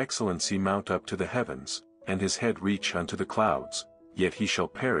 though his excellency mount up to the heavens, and his head reach unto the clouds, yet he shall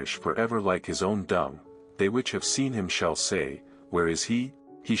perish for ever like his own dung. They which have seen him shall say, Where is he?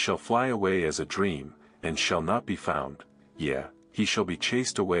 He shall fly away as a dream, and shall not be found, yea, he shall be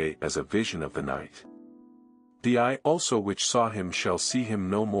chased away as a vision of the night. The eye also which saw him shall see him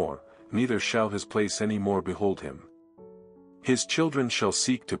no more, neither shall his place any more behold him. His children shall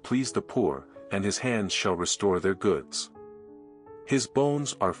seek to please the poor, and his hands shall restore their goods. His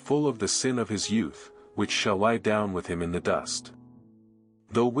bones are full of the sin of his youth, which shall lie down with him in the dust.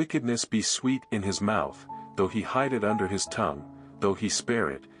 Though wickedness be sweet in his mouth, though he hide it under his tongue, though he spare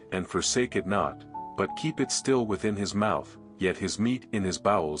it, and forsake it not, but keep it still within his mouth, yet his meat in his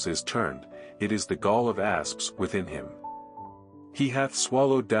bowels is turned, it is the gall of asps within him. He hath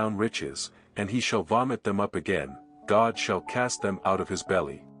swallowed down riches, and he shall vomit them up again, God shall cast them out of his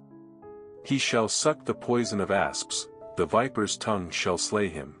belly. He shall suck the poison of asps, the viper's tongue shall slay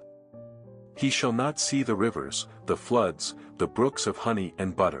him. He shall not see the rivers, the floods, the brooks of honey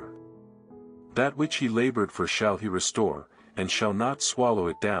and butter. That which he labored for shall he restore, and shall not swallow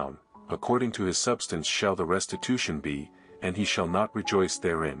it down, according to his substance shall the restitution be, and he shall not rejoice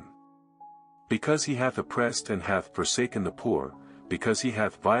therein. Because he hath oppressed and hath forsaken the poor, because he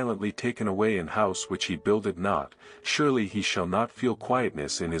hath violently taken away an house which he builded not, surely he shall not feel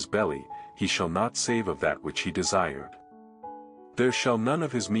quietness in his belly, he shall not save of that which he desired. There shall none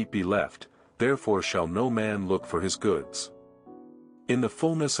of his meat be left, therefore shall no man look for his goods. In the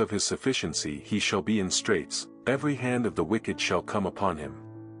fullness of his sufficiency he shall be in straits, every hand of the wicked shall come upon him.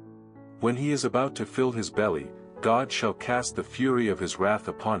 When he is about to fill his belly, God shall cast the fury of his wrath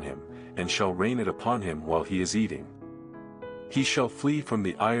upon him, and shall rain it upon him while he is eating. He shall flee from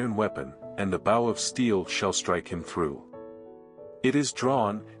the iron weapon, and the bow of steel shall strike him through. It is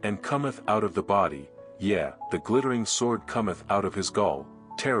drawn, and cometh out of the body, yea, the glittering sword cometh out of his gall,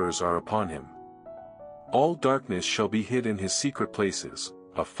 terrors are upon him. All darkness shall be hid in his secret places,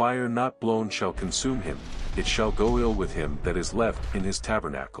 a fire not blown shall consume him, it shall go ill with him that is left in his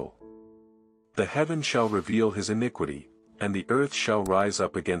tabernacle. The heaven shall reveal his iniquity, and the earth shall rise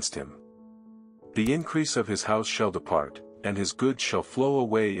up against him. The increase of his house shall depart, and his goods shall flow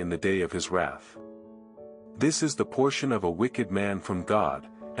away in the day of his wrath. This is the portion of a wicked man from God,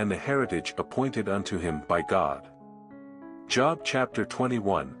 and the heritage appointed unto him by God. Job chapter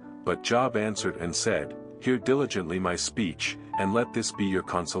 21. But Job answered and said, Hear diligently my speech, and let this be your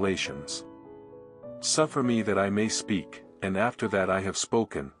consolations. Suffer me that I may speak, and after that I have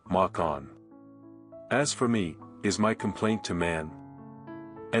spoken, mock on. As for me, is my complaint to man?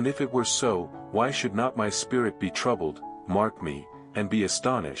 And if it were so, why should not my spirit be troubled? Mark me, and be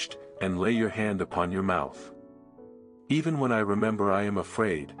astonished, and lay your hand upon your mouth. Even when I remember I am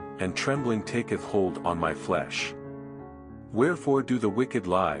afraid, and trembling taketh hold on my flesh. Wherefore do the wicked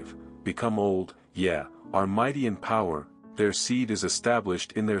live, become old, yea, are mighty in power, their seed is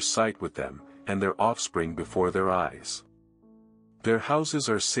established in their sight with them, and their offspring before their eyes. Their houses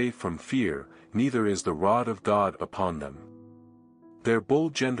are safe from fear, neither is the rod of God upon them. Their bull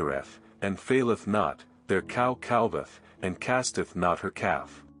gendereth, and faileth not, their cow calveth, and casteth not her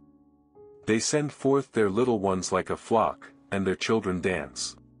calf. They send forth their little ones like a flock, and their children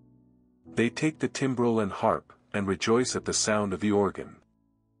dance. They take the timbrel and harp, and rejoice at the sound of the organ.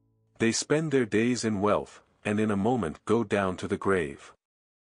 They spend their days in wealth, and in a moment go down to the grave.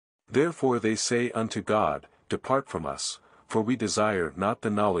 Therefore they say unto God, Depart from us, for we desire not the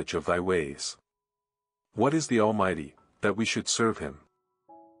knowledge of thy ways. What is the Almighty, that we should serve him?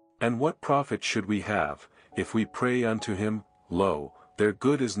 And what profit should we have, if we pray unto him? Lo, their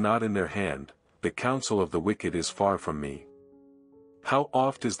good is not in their hand, the counsel of the wicked is far from me. How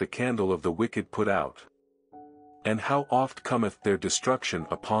oft is the candle of the wicked put out? And how oft cometh their destruction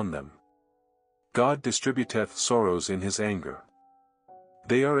upon them? God distributeth sorrows in his anger.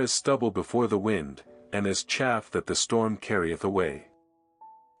 They are as stubble before the wind, and as chaff that the storm carrieth away.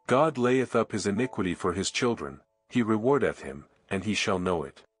 God layeth up his iniquity for his children, he rewardeth him, and he shall know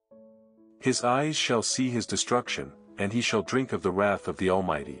it. His eyes shall see his destruction, and he shall drink of the wrath of the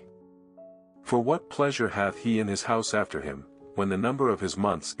Almighty. For what pleasure hath he in his house after him, when the number of his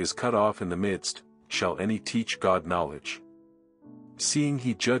months is cut off in the midst? Shall any teach God knowledge? Seeing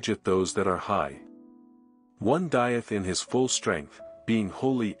he judgeth those that are high. One dieth in his full strength, being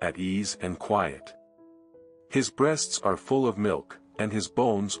wholly at ease and quiet. His breasts are full of milk, and his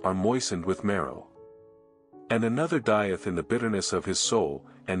bones are moistened with marrow. And another dieth in the bitterness of his soul,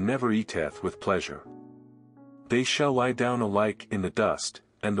 and never eateth with pleasure. They shall lie down alike in the dust,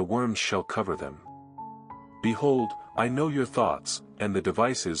 and the worms shall cover them. Behold, I know your thoughts, and the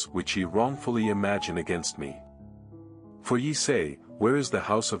devices which ye wrongfully imagine against me. For ye say, Where is the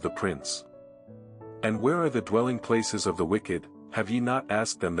house of the prince? And where are the dwelling places of the wicked? Have ye not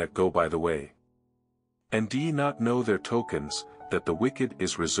asked them that go by the way? And do ye not know their tokens, that the wicked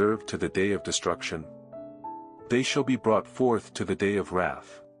is reserved to the day of destruction? They shall be brought forth to the day of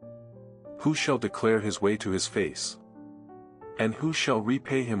wrath. Who shall declare his way to his face? And who shall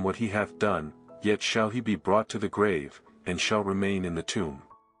repay him what he hath done? Yet shall he be brought to the grave, and shall remain in the tomb.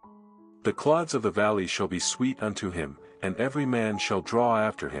 The clods of the valley shall be sweet unto him, and every man shall draw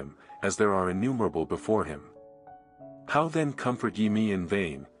after him, as there are innumerable before him. How then comfort ye me in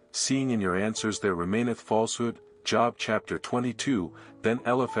vain, seeing in your answers there remaineth falsehood? Job chapter 22. Then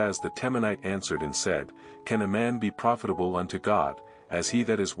Eliphaz the Temanite answered and said, Can a man be profitable unto God, as he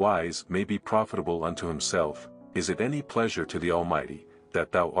that is wise may be profitable unto himself? Is it any pleasure to the Almighty,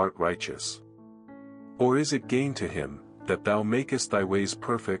 that thou art righteous? Or is it gain to him, that thou makest thy ways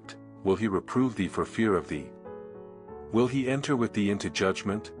perfect? Will he reprove thee for fear of thee? Will he enter with thee into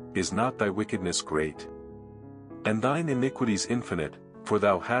judgment? Is not thy wickedness great? And thine iniquities infinite, for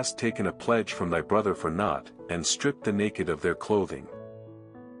thou hast taken a pledge from thy brother for naught, and stripped the naked of their clothing.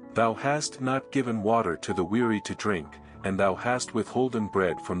 Thou hast not given water to the weary to drink, and thou hast withholden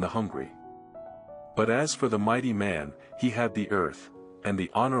bread from the hungry. But as for the mighty man, he had the earth, and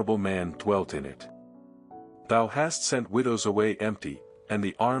the honorable man dwelt in it. Thou hast sent widows away empty, and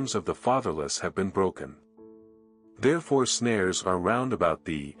the arms of the fatherless have been broken. Therefore snares are round about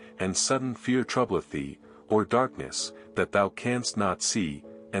thee, and sudden fear troubleth thee, or darkness, that thou canst not see,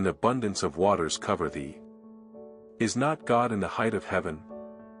 and abundance of waters cover thee. Is not God in the height of heaven?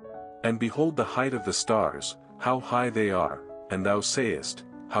 And behold the height of the stars, how high they are, and thou sayest,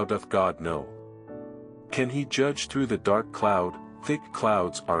 How doth God know? Can he judge through the dark cloud? Thick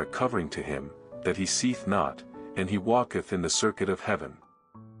clouds are a covering to him, that he seeth not, and he walketh in the circuit of heaven.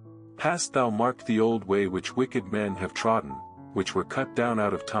 Hast thou marked the old way which wicked men have trodden, which were cut down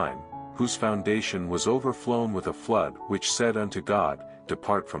out of time, whose foundation was overflown with a flood, which said unto God,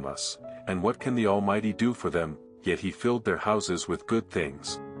 Depart from us, and what can the Almighty do for them? Yet he filled their houses with good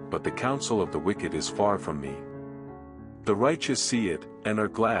things, but the counsel of the wicked is far from me. The righteous see it, and are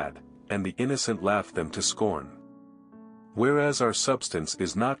glad, and the innocent laugh them to scorn. Whereas our substance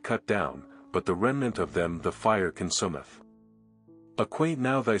is not cut down, but the remnant of them the fire consumeth. Acquaint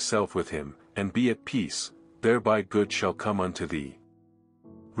now thyself with him, and be at peace, thereby good shall come unto thee.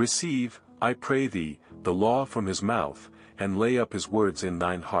 Receive, I pray thee, the law from his mouth, and lay up his words in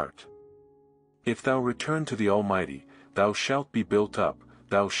thine heart. If thou return to the Almighty, thou shalt be built up,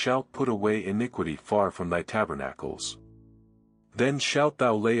 thou shalt put away iniquity far from thy tabernacles. Then shalt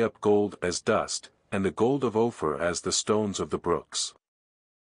thou lay up gold as dust, and the gold of Ophir as the stones of the brooks.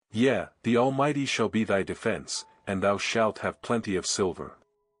 Yea, the Almighty shall be thy defense, and thou shalt have plenty of silver.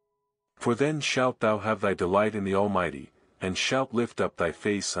 For then shalt thou have thy delight in the Almighty, and shalt lift up thy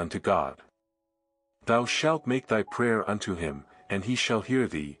face unto God. Thou shalt make thy prayer unto him, and he shall hear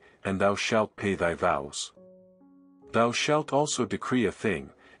thee, and thou shalt pay thy vows. Thou shalt also decree a thing,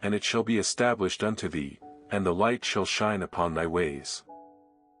 and it shall be established unto thee, and the light shall shine upon thy ways.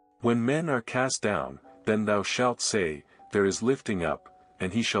 When men are cast down, then thou shalt say, There is lifting up,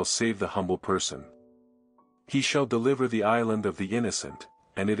 and he shall save the humble person. He shall deliver the island of the innocent,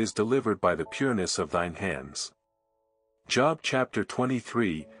 and it is delivered by the pureness of thine hands. Job chapter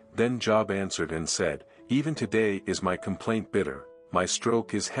 23. Then Job answered and said, Even today is my complaint bitter, my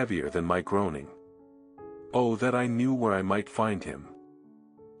stroke is heavier than my groaning. Oh, that I knew where I might find him!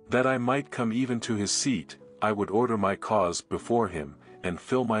 That I might come even to his seat, I would order my cause before him, and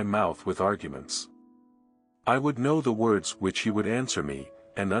fill my mouth with arguments. I would know the words which he would answer me,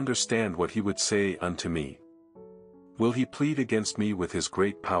 and understand what he would say unto me. Will he plead against me with his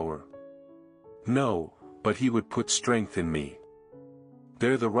great power? No, but he would put strength in me.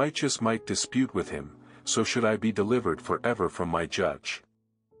 There the righteous might dispute with him, so should I be delivered forever from my judge.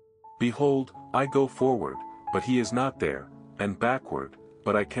 Behold, I go forward, but he is not there, and backward,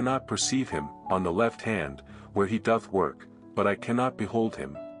 but I cannot perceive him, on the left hand, where he doth work, but I cannot behold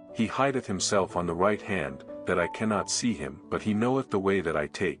him. He hideth himself on the right hand, that I cannot see him, but he knoweth the way that I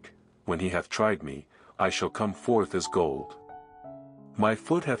take. When he hath tried me, I shall come forth as gold. My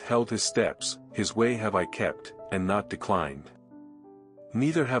foot hath held his steps, his way have I kept, and not declined.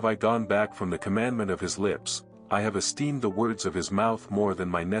 Neither have I gone back from the commandment of his lips, I have esteemed the words of his mouth more than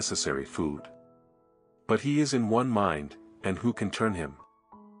my necessary food. But he is in one mind, and who can turn him?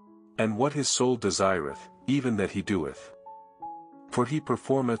 And what his soul desireth, even that he doeth. For he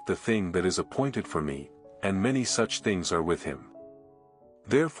performeth the thing that is appointed for me, and many such things are with him.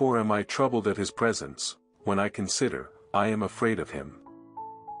 Therefore am I troubled at his presence, when I consider, I am afraid of him.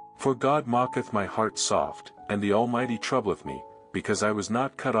 For God mocketh my heart soft, and the Almighty troubleth me, because I was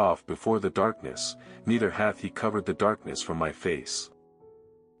not cut off before the darkness, neither hath he covered the darkness from my face.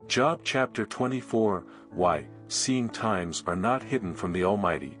 Job chapter 24. Why, seeing times are not hidden from the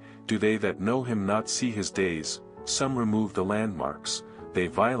Almighty, do they that know him not see his days? Some remove the landmarks, they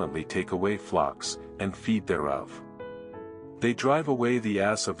violently take away flocks, and feed thereof. They drive away the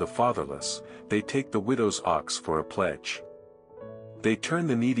ass of the fatherless, they take the widow's ox for a pledge. They turn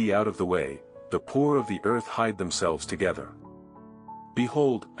the needy out of the way, the poor of the earth hide themselves together.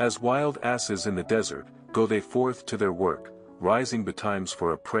 Behold, as wild asses in the desert, go they forth to their work, rising betimes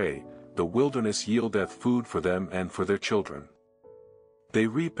for a prey, the wilderness yieldeth food for them and for their children. They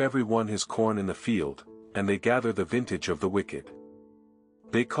reap every one his corn in the field, and they gather the vintage of the wicked.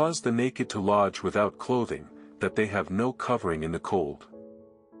 They cause the naked to lodge without clothing, that they have no covering in the cold.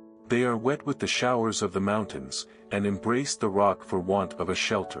 They are wet with the showers of the mountains, and embrace the rock for want of a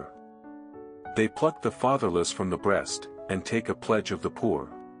shelter. They pluck the fatherless from the breast, and take a pledge of the poor.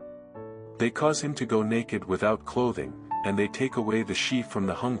 They cause him to go naked without clothing, and they take away the sheaf from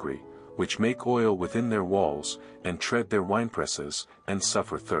the hungry, which make oil within their walls, and tread their winepresses, and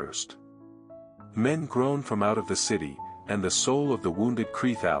suffer thirst. Men groan from out of the city, and the soul of the wounded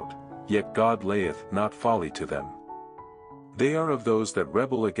crieth out, yet God layeth not folly to them. They are of those that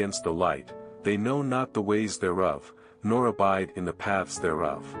rebel against the light, they know not the ways thereof, nor abide in the paths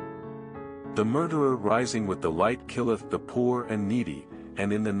thereof. The murderer rising with the light killeth the poor and needy,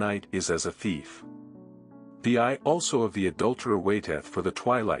 and in the night is as a thief. The eye also of the adulterer waiteth for the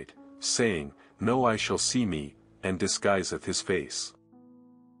twilight, saying, No eye shall see me, and disguiseth his face.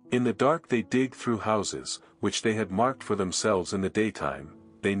 In the dark they dig through houses, which they had marked for themselves in the daytime,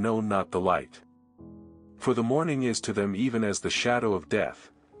 they know not the light. For the morning is to them even as the shadow of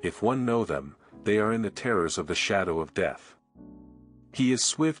death, if one know them, they are in the terrors of the shadow of death. He is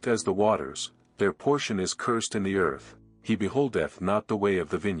swift as the waters, their portion is cursed in the earth, he beholdeth not the way of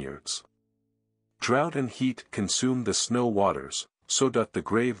the vineyards. Drought and heat consume the snow waters, so doth the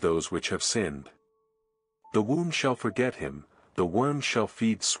grave those which have sinned. The womb shall forget him, the worm shall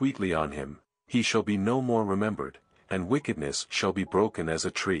feed sweetly on him, he shall be no more remembered, and wickedness shall be broken as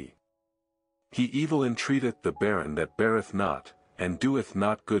a tree. He evil entreateth the barren that beareth not, and doeth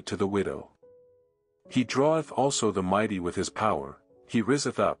not good to the widow. He draweth also the mighty with his power, he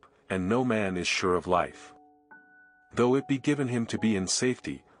riseth up, and no man is sure of life. Though it be given him to be in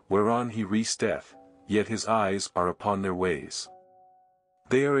safety, whereon he resteth, yet his eyes are upon their ways.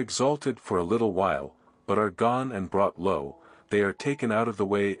 They are exalted for a little while, but are gone and brought low, they are taken out of the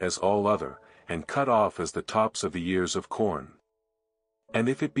way as all other, and cut off as the tops of the ears of corn. And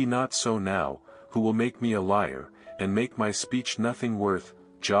if it be not so now, who will make me a liar, and make my speech nothing worth?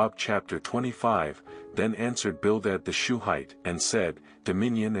 Job chapter 25. Then answered Bildad the Shuhite, and said,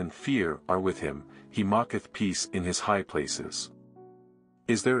 Dominion and fear are with him, he mocketh peace in his high places.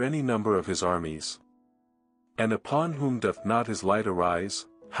 Is there any number of his armies? And upon whom doth not his light arise?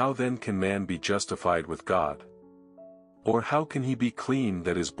 How then can man be justified with God? Or how can he be clean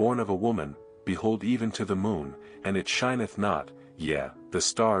that is born of a woman? Behold, even to the moon, and it shineth not, yea, the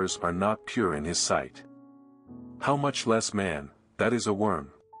stars are not pure in his sight. How much less man, that is a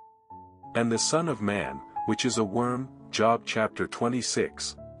worm? And the Son of Man, which is a worm? Job chapter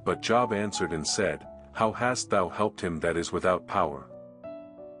 26. But Job answered and said, How hast thou helped him that is without power?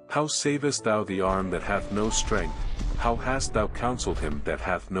 How savest thou the arm that hath no strength? How hast thou counselled him that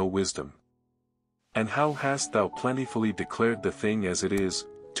hath no wisdom? And how hast thou plentifully declared the thing as it is?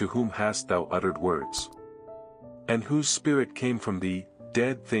 To whom hast thou uttered words? And whose spirit came from thee?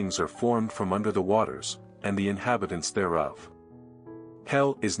 Dead things are formed from under the waters, and the inhabitants thereof.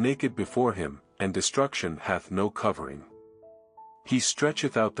 Hell is naked before him, and destruction hath no covering. He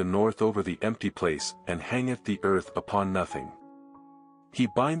stretcheth out the north over the empty place, and hangeth the earth upon nothing. He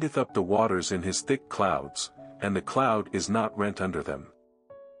bindeth up the waters in his thick clouds, and the cloud is not rent under them.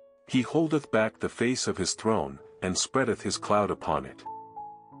 He holdeth back the face of his throne, and spreadeth his cloud upon it.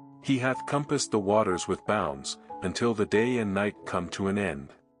 He hath compassed the waters with bounds, until the day and night come to an end.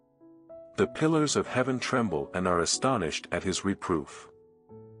 The pillars of heaven tremble and are astonished at his reproof.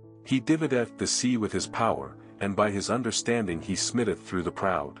 He divideth the sea with his power, and by his understanding he smitteth through the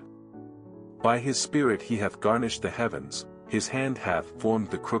proud. By his spirit he hath garnished the heavens, his hand hath formed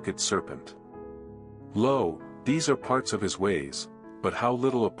the crooked serpent. Lo, these are parts of his ways, but how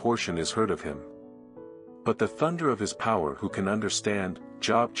little a portion is heard of him. But the thunder of his power who can understand?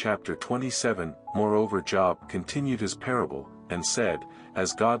 Job chapter 27. Moreover Job continued his parable, and said,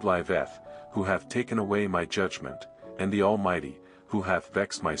 As God liveth, who hath taken away my judgment, and the Almighty, who hath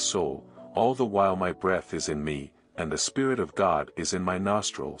vexed my soul, all the while my breath is in me, and the Spirit of God is in my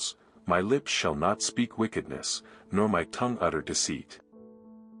nostrils, my lips shall not speak wickedness, nor my tongue utter deceit.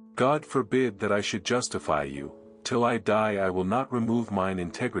 God forbid that I should justify you, till I die I will not remove mine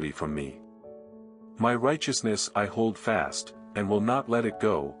integrity from me. My righteousness I hold fast, and will not let it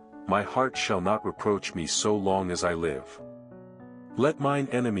go, my heart shall not reproach me so long as I live. Let mine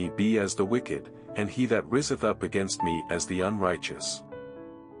enemy be as the wicked, and he that riseth up against me as the unrighteous.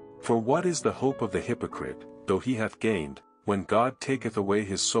 For what is the hope of the hypocrite, though he hath gained, when God taketh away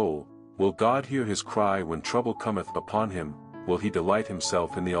his soul? Will God hear his cry when trouble cometh upon him? Will he delight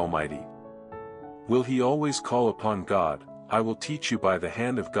himself in the Almighty? Will he always call upon God? I will teach you by the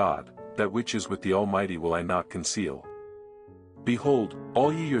hand of God, that which is with the Almighty will I not conceal. Behold,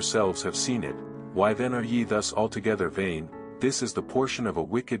 all ye yourselves have seen it, why then are ye thus altogether vain? This is the portion of a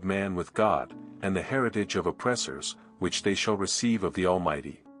wicked man with God, and the heritage of oppressors, which they shall receive of the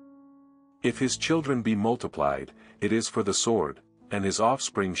Almighty. If his children be multiplied, it is for the sword, and his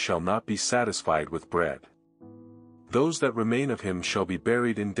offspring shall not be satisfied with bread. Those that remain of him shall be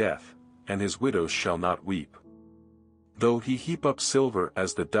buried in death, and his widows shall not weep. Though he heap up silver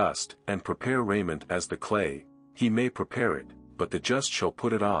as the dust, and prepare raiment as the clay, he may prepare it, but the just shall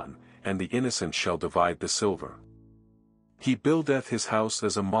put it on, and the innocent shall divide the silver. He buildeth his house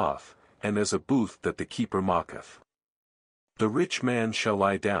as a moth, and as a booth that the keeper mocketh. The rich man shall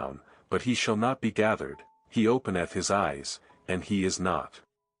lie down, but he shall not be gathered, he openeth his eyes, and he is not.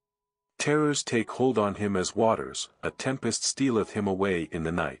 Terrors take hold on him as waters, a tempest stealeth him away in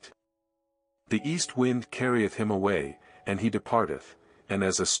the night. The east wind carrieth him away, and he departeth, and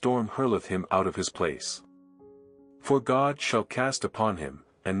as a storm hurleth him out of his place. For God shall cast upon him,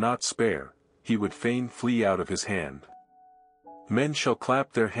 and not spare, he would fain flee out of his hand. Men shall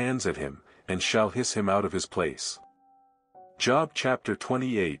clap their hands at him, and shall hiss him out of his place. Job chapter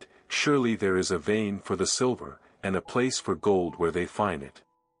 28. Surely there is a vein for the silver, and a place for gold where they find it.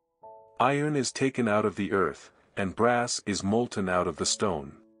 Iron is taken out of the earth, and brass is molten out of the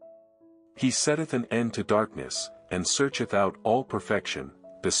stone. He setteth an end to darkness, and searcheth out all perfection,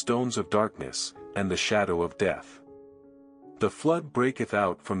 the stones of darkness, and the shadow of death. The flood breaketh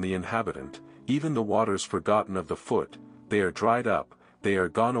out from the inhabitant, even the waters forgotten of the foot, they are dried up, they are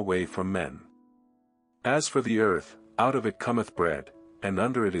gone away from men. As for the earth, out of it cometh bread, and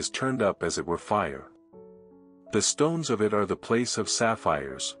under it is turned up as it were fire. The stones of it are the place of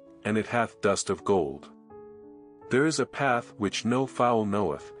sapphires, and it hath dust of gold. There is a path which no fowl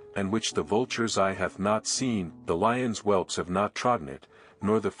knoweth, and which the vulture's eye hath not seen, the lion's whelps have not trodden it,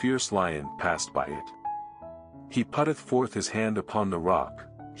 nor the fierce lion passed by it. He putteth forth his hand upon the rock,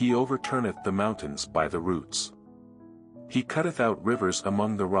 he overturneth the mountains by the roots. He cutteth out rivers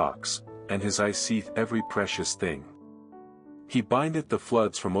among the rocks, and his eye seeth every precious thing. He bindeth the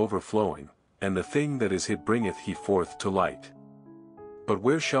floods from overflowing, and the thing that is hid bringeth he forth to light. But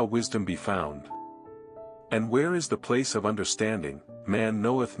where shall wisdom be found? And where is the place of understanding? Man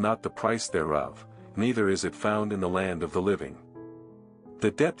knoweth not the price thereof, neither is it found in the land of the living.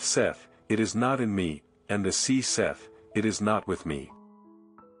 The depth saith, it is not in me, and the sea saith, it is not with me.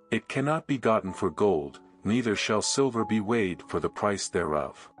 It cannot be gotten for gold, neither shall silver be weighed for the price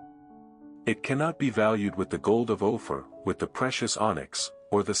thereof. It cannot be valued with the gold of Ophir, with the precious onyx,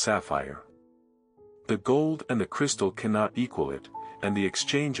 or the sapphire. The gold and the crystal cannot equal it, and the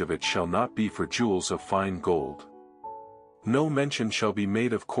exchange of it shall not be for jewels of fine gold. No mention shall be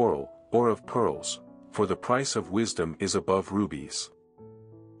made of coral, or of pearls, for the price of wisdom is above rubies.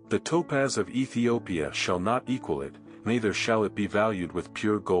 The topaz of Ethiopia shall not equal it, neither shall it be valued with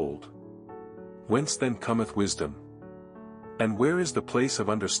pure gold. Whence then cometh wisdom? And where is the place of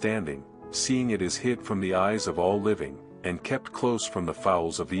understanding, seeing it is hid from the eyes of all living, and kept close from the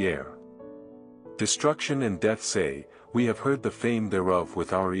fowls of the air? Destruction and death say, we have heard the fame thereof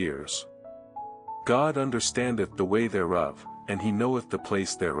with our ears. God understandeth the way thereof, and he knoweth the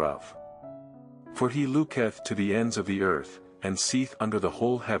place thereof. For he looketh to the ends of the earth, and seeth under the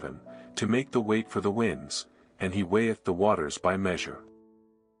whole heaven, to make the weight for the winds, and he weigheth the waters by measure.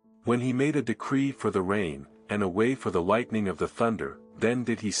 When he made a decree for the rain, and a way for the lightning of the thunder, then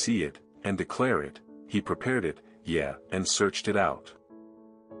did he see it, and declare it, he prepared it, yea, and searched it out.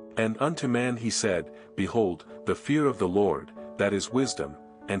 And unto man he said, Behold, the fear of the Lord, that is wisdom,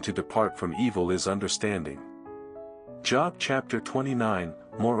 and to depart from evil is understanding. Job chapter 29.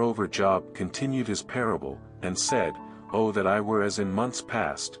 Moreover Job continued his parable, and said, O that I were as in months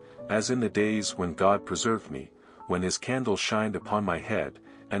past, as in the days when God preserved me, when his candle shined upon my head,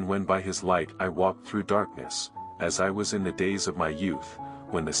 and when by his light I walked through darkness, as I was in the days of my youth,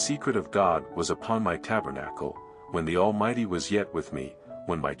 when the secret of God was upon my tabernacle, when the Almighty was yet with me,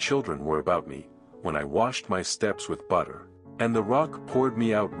 when my children were about me, when I washed my steps with butter, and the rock poured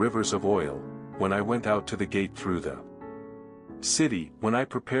me out rivers of oil, when I went out to the gate through the city, when I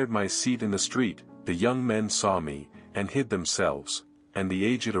prepared my seat in the street, the young men saw me, and hid themselves, and the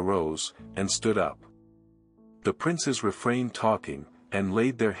aged arose, and stood up. The princes refrained talking, and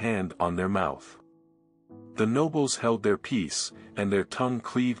laid their hand on their mouth. The nobles held their peace, and their tongue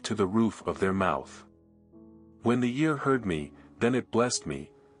cleaved to the roof of their mouth. When the ear heard me, then it blessed me,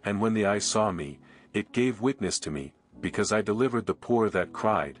 and when the eye saw me, it gave witness to me, because I delivered the poor that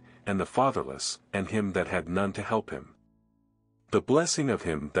cried, and the fatherless, and him that had none to help him. The blessing of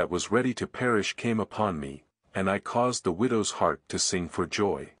him that was ready to perish came upon me, and I caused the widow's heart to sing for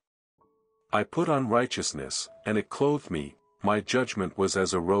joy. I put on righteousness, and it clothed me, my judgment was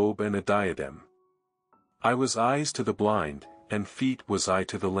as a robe and a diadem. I was eyes to the blind, and feet was I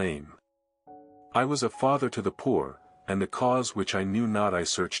to the lame. I was a father to the poor, and the cause which I knew not I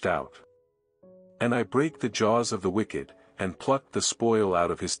searched out. And I brake the jaws of the wicked, and plucked the spoil out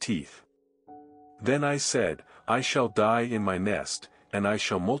of his teeth. Then I said, I shall die in my nest, and I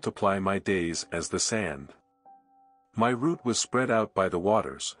shall multiply my days as the sand. My root was spread out by the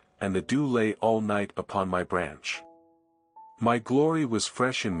waters, and the dew lay all night upon my branch. My glory was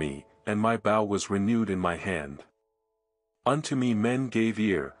fresh in me, and my bough was renewed in my hand. Unto me men gave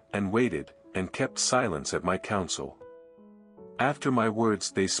ear, and waited, and kept silence at my counsel. After my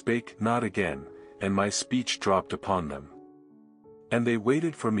words they spake not again, and my speech dropped upon them. And they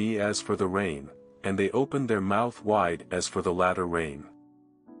waited for me as for the rain, and they opened their mouth wide as for the latter rain.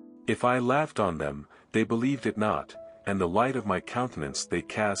 If I laughed on them, they believed it not, and the light of my countenance they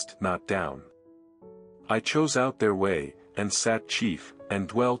cast not down. I chose out their way, and sat chief, and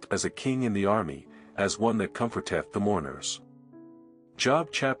dwelt as a king in the army, as one that comforteth the mourners. Job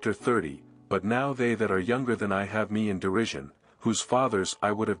chapter 30. But now they that are younger than I have me in derision, whose fathers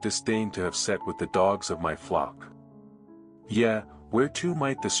I would have disdained to have set with the dogs of my flock. Yea, whereto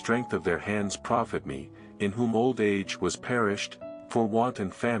might the strength of their hands profit me, in whom old age was perished, for want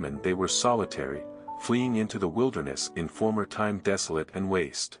and famine they were solitary, fleeing into the wilderness in former time desolate and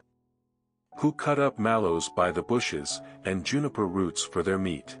waste. Who cut up mallows by the bushes, and juniper roots for their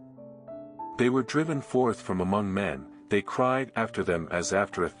meat. They were driven forth from among men, they cried after them as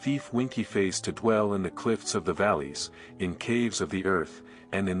after a thief winky-faced to dwell in the cliffs of the valleys, in caves of the earth,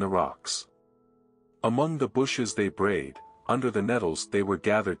 and in the rocks. Among the bushes they brayed, under the nettles they were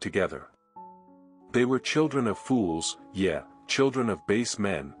gathered together. They were children of fools, yea, children of base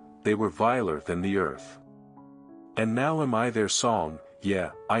men, they were viler than the earth. And now am I their song, yea,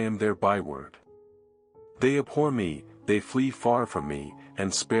 I am their byword. They abhor me, they flee far from me,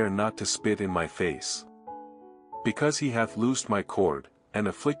 and spare not to spit in my face. Because he hath loosed my cord, and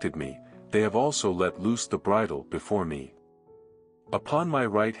afflicted me, they have also let loose the bridle before me. Upon my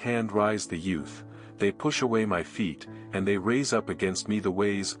right hand rise the youth, they push away my feet, and they raise up against me the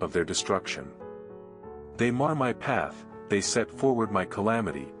ways of their destruction. They mar my path, they set forward my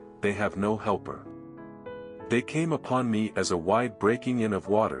calamity, they have no helper. They came upon me as a wide breaking in of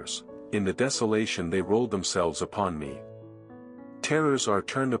waters, in the desolation they rolled themselves upon me. Terrors are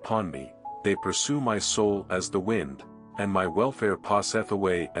turned upon me, they pursue my soul as the wind, and my welfare passeth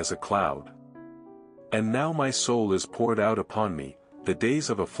away as a cloud. And now my soul is poured out upon me, the days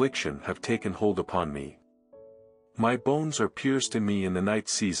of affliction have taken hold upon me. My bones are pierced in me in the night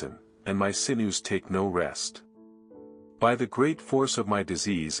season, and my sinews take no rest. By the great force of my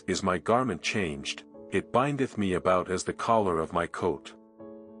disease is my garment changed, it bindeth me about as the collar of my coat.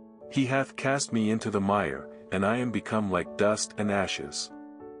 He hath cast me into the mire, and I am become like dust and ashes.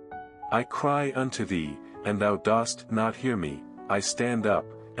 I cry unto thee, and thou dost not hear me, I stand up,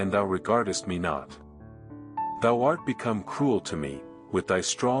 and thou regardest me not. Thou art become cruel to me, with thy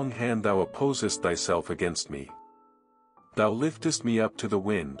strong hand thou opposest thyself against me. Thou liftest me up to the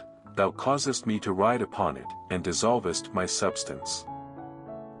wind, thou causest me to ride upon it, and dissolvest my substance.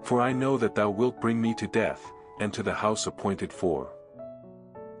 For I know that thou wilt bring me to death, and to the house appointed for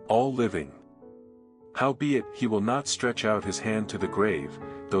all living. Howbeit he will not stretch out his hand to the grave,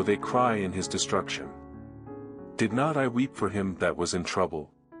 though they cry in his destruction. Did not I weep for him that was in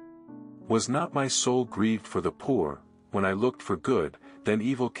trouble? Was not my soul grieved for the poor? When I looked for good, then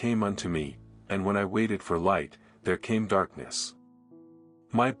evil came unto me, and when I waited for light, there came darkness.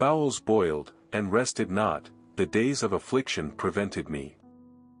 My bowels boiled, and rested not, the days of affliction prevented me.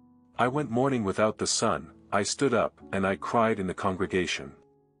 I went mourning without the sun, I stood up, and I cried in the congregation.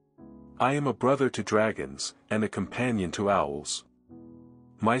 I am a brother to dragons, and a companion to owls.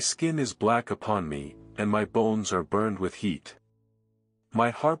 My skin is black upon me, and my bones are burned with heat. My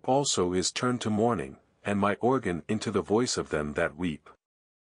harp also is turned to mourning, and my organ into the voice of them that weep.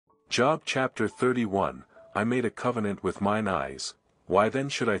 Job chapter 31, I made a covenant with mine eyes, why then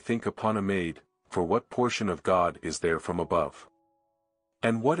should I think upon a maid, for what portion of God is there from above?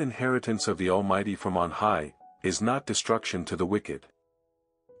 And what inheritance of the Almighty from on high, is not destruction to the wicked?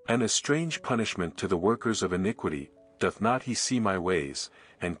 And a strange punishment to the workers of iniquity, doth not he see my ways,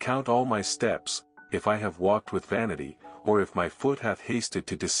 and count all my steps, if I have walked with vanity, or if my foot hath hasted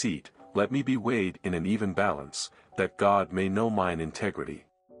to deceit, let me be weighed in an even balance, that God may know mine integrity.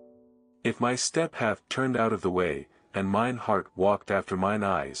 If my step hath turned out of the way, and mine heart walked after mine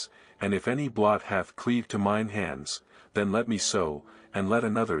eyes, and if any blot hath cleaved to mine hands, then let me sow, and let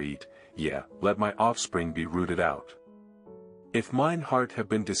another eat, yea, let my offspring be rooted out. If mine heart have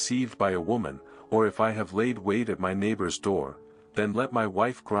been deceived by a woman, or if I have laid wait at my neighbor's door, then let my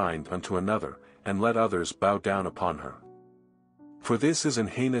wife grind unto another, and let others bow down upon her. For this is an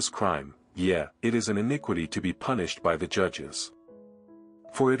heinous crime, yea, it is an iniquity to be punished by the judges.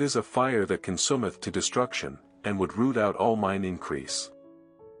 For it is a fire that consumeth to destruction, and would root out all mine increase.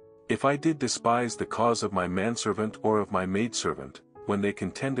 If I did despise the cause of my manservant or of my maidservant, when they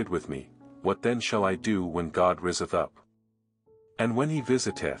contended with me, what then shall I do when God riseth up? And when he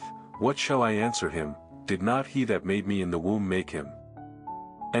visiteth, what shall I answer him? Did not he that made me in the womb make him?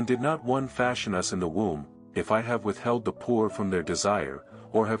 And did not one fashion us in the womb? If I have withheld the poor from their desire,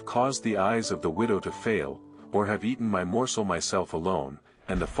 or have caused the eyes of the widow to fail, or have eaten my morsel myself alone,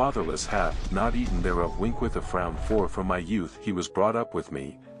 and the fatherless hath not eaten thereof, wink with a frown, for from my youth he was brought up with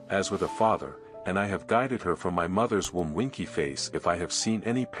me, as with a father, and I have guided her from my mother's womb. Winky face, if I have seen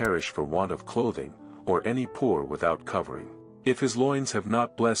any perish for want of clothing, or any poor without covering, if his loins have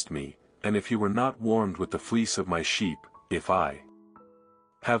not blessed me, and if he were not warmed with the fleece of my sheep, if I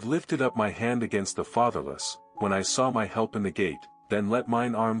have lifted up my hand against the fatherless, when I saw my help in the gate, then let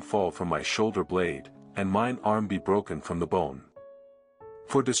mine arm fall from my shoulder blade, and mine arm be broken from the bone.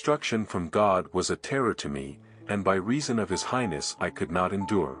 For destruction from God was a terror to me, and by reason of his highness I could not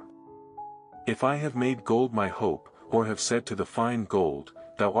endure. If I have made gold my hope, or have said to the fine gold,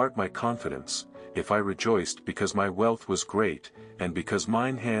 thou art my confidence, if I rejoiced because my wealth was great, and because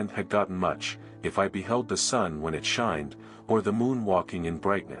mine hand had gotten much, if I beheld the sun when it shined, or the moon walking in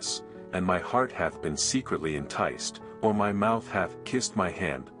brightness, and my heart hath been secretly enticed, or my mouth hath kissed my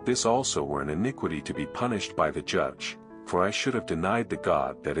hand, this also were an iniquity to be punished by the judge, for I should have denied the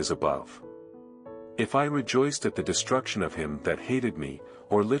God that is above. If I rejoiced at the destruction of him that hated me,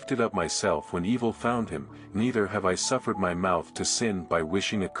 or lifted up myself when evil found him, neither have I suffered my mouth to sin by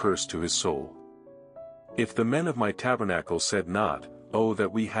wishing a curse to his soul. If the men of my tabernacle said not, Oh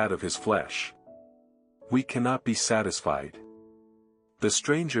that we had of his flesh! We cannot be satisfied. The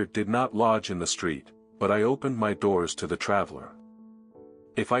stranger did not lodge in the street, but I opened my doors to the traveler.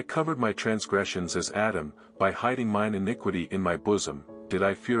 If I covered my transgressions as Adam, by hiding mine iniquity in my bosom, did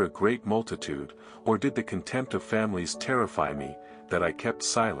I fear a great multitude, or did the contempt of families terrify me, that I kept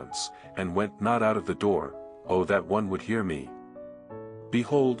silence, and went not out of the door, oh that one would hear me!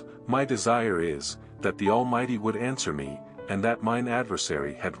 Behold, my desire is, that the Almighty would answer me, and that mine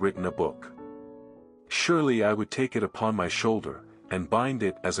adversary had written a book. Surely I would take it upon my shoulder, and bind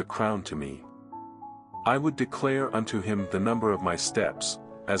it as a crown to me. I would declare unto him the number of my steps,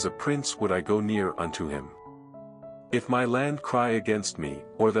 as a prince would I go near unto him. If my land cry against me,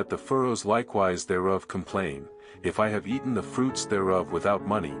 or that the furrows likewise thereof complain, if I have eaten the fruits thereof without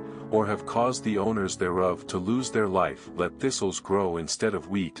money, or have caused the owners thereof to lose their life, let thistles grow instead of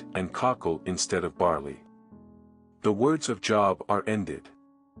wheat, and cockle instead of barley. The words of Job are ended.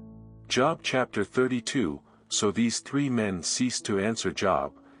 Job chapter 32. So these three men ceased to answer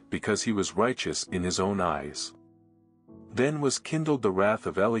Job, because he was righteous in his own eyes. Then was kindled the wrath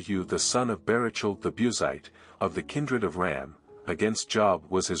of Elihu the son of Barachel the Buzite, of the kindred of Ram. Against Job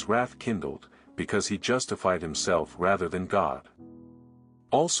was his wrath kindled, because he justified himself rather than God.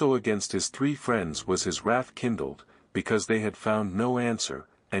 Also against his three friends was his wrath kindled, because they had found no answer,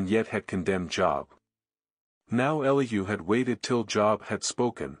 and yet had condemned Job. Now Elihu had waited till Job had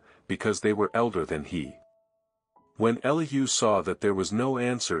spoken, because they were elder than he. When Elihu saw that there was no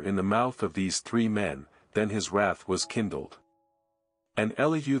answer in the mouth of these three men, then his wrath was kindled. And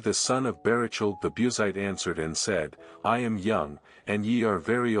Elihu the son of Barachel the Buzite answered and said, I am young, and ye are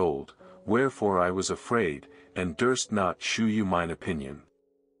very old, wherefore I was afraid, and durst not shew you mine opinion.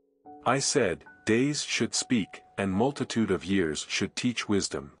 I said, Days should speak, and multitude of years should teach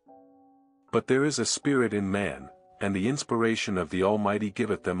wisdom. But there is a spirit in man, and the inspiration of the Almighty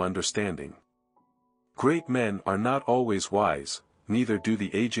giveth them understanding. Great men are not always wise, neither do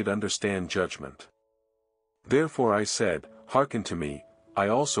the aged understand judgment. Therefore I said, Hearken to me, I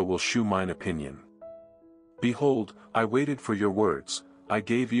also will shew mine opinion. Behold, I waited for your words, I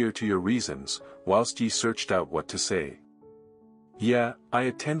gave ear to your reasons, whilst ye searched out what to say. Yea, I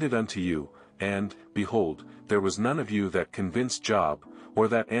attended unto you, and, behold, there was none of you that convinced Job, or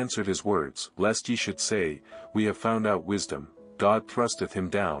that answered his words, lest ye should say, We have found out wisdom, God thrusteth him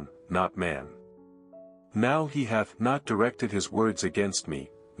down, not man. Now he hath not directed his words against me,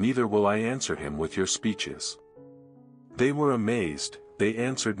 neither will I answer him with your speeches. They were amazed, they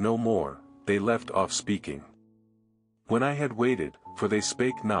answered no more, they left off speaking. When I had waited, for they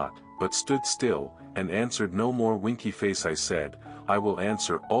spake not, but stood still, and answered no more winky face, I said, I will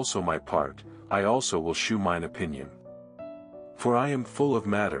answer also my part, I also will shew mine opinion. For I am full of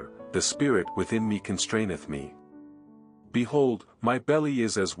matter, the spirit within me constraineth me. Behold, my belly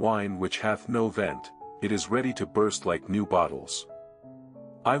is as wine which hath no vent, it is ready to burst like new bottles.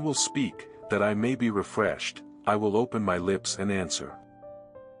 I will speak, that I may be refreshed, I will open my lips and answer.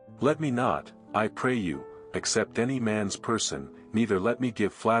 Let me not, I pray you, accept any man's person, neither let me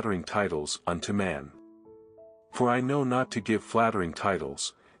give flattering titles unto man. For I know not to give flattering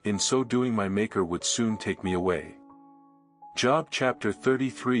titles, in so doing my Maker would soon take me away. Job chapter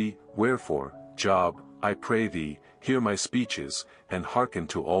 33. Wherefore, Job, I pray thee, hear my speeches, and hearken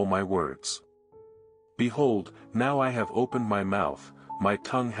to all my words. Behold, now I have opened my mouth, my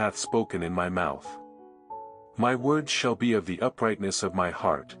tongue hath spoken in my mouth. My words shall be of the uprightness of my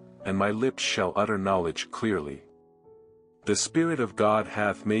heart, and my lips shall utter knowledge clearly. The Spirit of God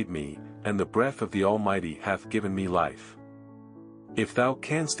hath made me, and the breath of the Almighty hath given me life. If thou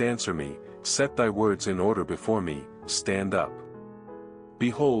canst answer me, set thy words in order before me, stand up.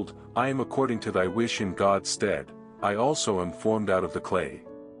 Behold, I am according to thy wish in God's stead, I also am formed out of the clay.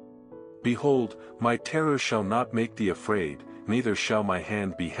 Behold, my terror shall not make thee afraid, neither shall my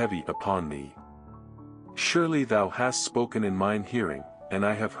hand be heavy upon thee. Surely thou hast spoken in mine hearing, and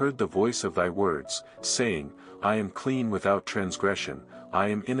I have heard the voice of thy words, saying, I am clean without transgression, I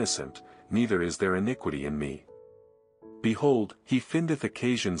am innocent, neither is there iniquity in me. Behold, he findeth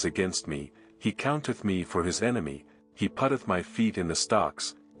occasions against me, he counteth me for his enemy, he putteth my feet in the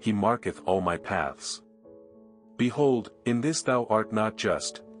stocks, he marketh all my paths. Behold, in this thou art not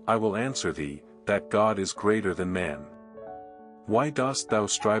just, I will answer thee, that God is greater than man. Why dost thou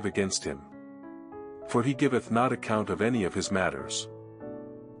strive against him? For he giveth not account of any of his matters.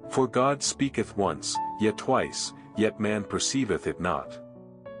 For God speaketh once, yet twice, yet man perceiveth it not.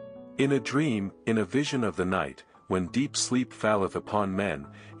 In a dream, in a vision of the night, when deep sleep falleth upon men,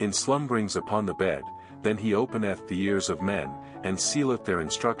 in slumberings upon the bed, then he openeth the ears of men, and sealeth their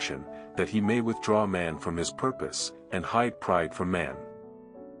instruction, that he may withdraw man from his purpose, and hide pride from man.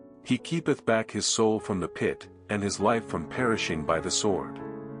 He keepeth back his soul from the pit, and his life from perishing by the sword.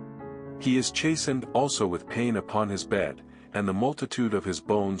 He is chastened also with pain upon his bed, and the multitude of his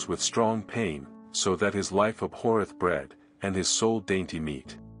bones with strong pain, so that his life abhorreth bread, and his soul dainty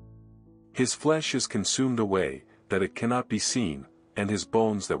meat. His flesh is consumed away, that it cannot be seen, and his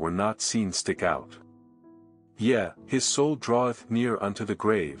bones that were not seen stick out. Yea, his soul draweth near unto the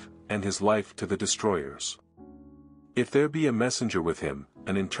grave, and his life to the destroyers. If there be a messenger with him,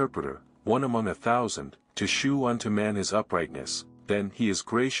 an interpreter, one among 1,000, to shew unto man his uprightness, then he is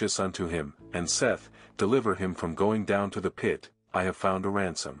gracious unto him, and saith, Deliver him from going down to the pit, I have found a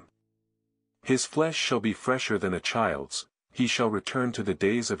ransom. His flesh shall be fresher than a child's, he shall return to the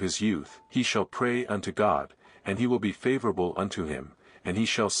days of his youth, he shall pray unto God, and he will be favorable unto him, and he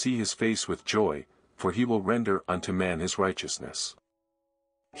shall see his face with joy, for he will render unto man his righteousness.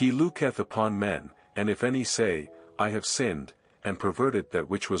 He looketh upon men, and if any say, I have sinned, and perverted that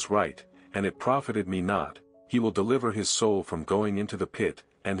which was right, and it profited me not, he will deliver his soul from going into the pit,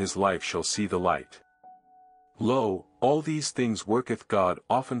 and his life shall see the light. Lo, all these things worketh God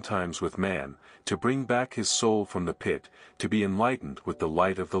oftentimes with man, to bring back his soul from the pit, to be enlightened with the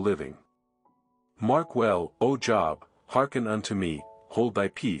light of the living. Mark well, O Job, hearken unto me, hold thy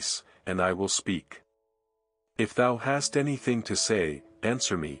peace, and I will speak. If thou hast anything to say,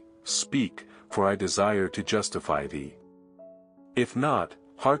 answer me, speak, for I desire to justify thee. If not,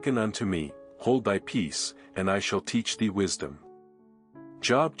 hearken unto me, hold thy peace, and I shall teach thee wisdom.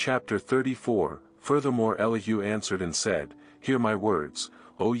 Job chapter 34. Furthermore Elihu answered and said, Hear my words,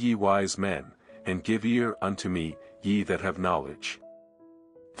 O ye wise men, and give ear unto me, ye that have knowledge.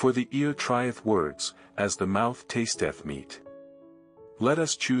 For the ear trieth words, as the mouth tasteth meat. Let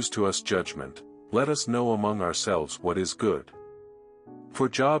us choose to us judgment, let us know among ourselves what is good. For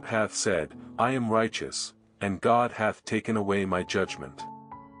Job hath said, I am righteous, and God hath taken away my judgment.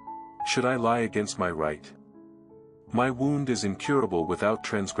 Should I lie against my right? My wound is incurable without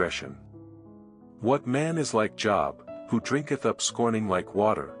transgression. What man is like Job, who drinketh up scorning like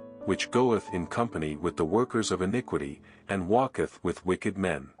water, which goeth in company with the workers of iniquity, and walketh with wicked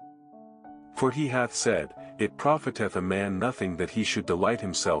men? For he hath said, It profiteth a man nothing that he should delight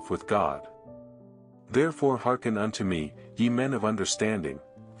himself with God. Therefore hearken unto me, ye men of understanding,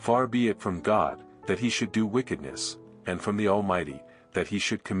 far be it from God, that he should do wickedness, and from the Almighty, that he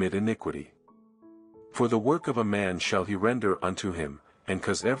should commit iniquity. For the work of a man shall he render unto him, and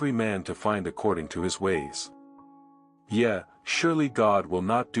cause every man to find according to his ways. Yea, surely God will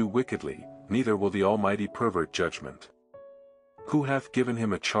not do wickedly, neither will the Almighty pervert judgment. Who hath given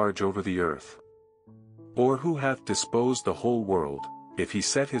him a charge over the earth? Or who hath disposed the whole world, if he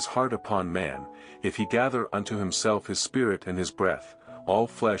set his heart upon man, if he gather unto himself his spirit and his breath, all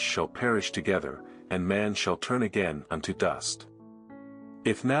flesh shall perish together, and man shall turn again unto dust.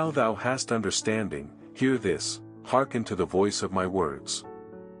 If now thou hast understanding, hear this, hearken to the voice of my words.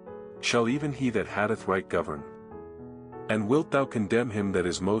 Shall even he that hath right govern? And wilt thou condemn him that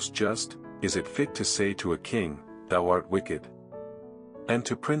is most just? Is it fit to say to a king, Thou art wicked? And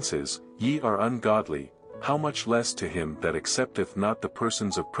to princes, Ye are ungodly, how much less to him that accepteth not the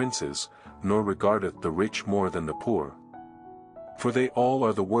persons of princes, nor regardeth the rich more than the poor? For they all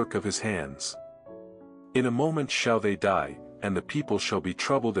are the work of his hands. In a moment shall they die, and the people shall be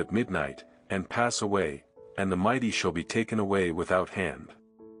troubled at midnight, and pass away, and the mighty shall be taken away without hand.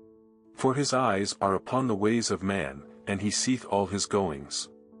 For his eyes are upon the ways of man, and he seeth all his goings.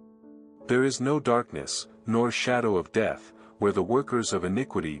 There is no darkness, nor shadow of death, where the workers of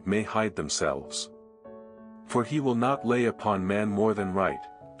iniquity may hide themselves. For he will not lay upon man more than right,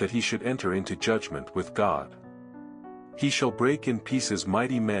 that he should enter into judgment with God. He shall break in pieces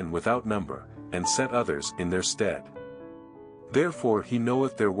mighty men without number, and set others in their stead. Therefore he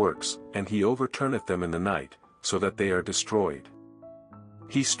knoweth their works, and he overturneth them in the night, so that they are destroyed.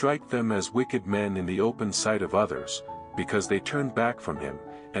 He striketh them as wicked men in the open sight of others, because they turned back from him,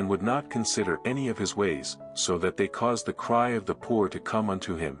 and would not consider any of his ways, so that they cause the cry of the poor to come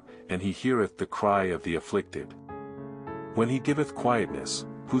unto him, and he heareth the cry of the afflicted. When he giveth quietness,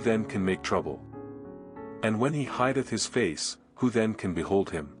 who then can make trouble? And when he hideth his face, who then can behold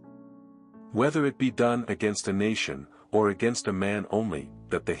him? Whether it be done against a nation, or against a man only,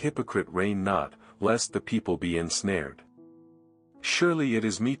 that the hypocrite reign not, lest the people be ensnared. Surely it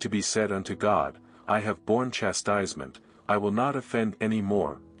is meet to be said unto God, I have borne chastisement, I will not offend any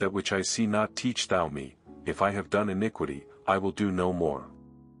more, that which I see not teach thou me, if I have done iniquity, I will do no more.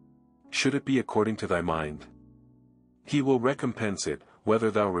 Should it be according to thy mind? He will recompense it,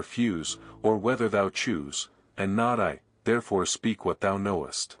 whether thou refuse, or whether thou choose, and not I, therefore speak what thou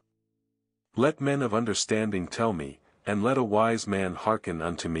knowest. Let men of understanding tell me, and let a wise man hearken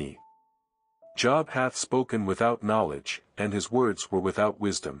unto me. Job hath spoken without knowledge, and his words were without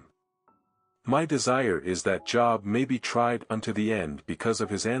wisdom. My desire is that Job may be tried unto the end because of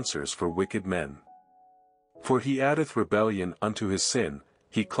his answers for wicked men. For he addeth rebellion unto his sin,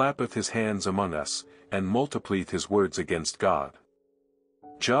 he clappeth his hands among us, and multiplieth his words against God.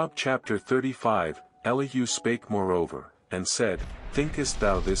 Job chapter 35. Elihu spake moreover, and said, Thinkest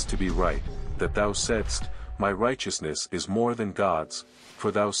thou this to be right, that thou saidst, My righteousness is more than God's,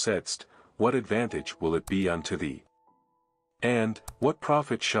 for thou saidst, What advantage will it be unto thee? And, What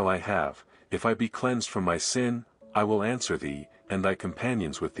profit shall I have, if I be cleansed from my sin? I will answer thee, and thy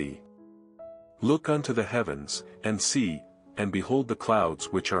companions with thee. Look unto the heavens, and see, and behold the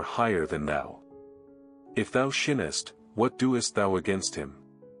clouds which are higher than thou. If thou sinnest, what doest thou against him?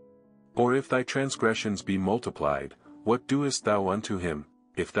 Or if thy transgressions be multiplied, what doest thou unto him?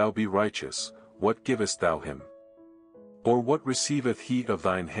 If thou be righteous, what givest thou him? Or what receiveth he of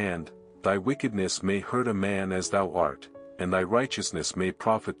thine hand? Thy wickedness may hurt a man as thou art, and thy righteousness may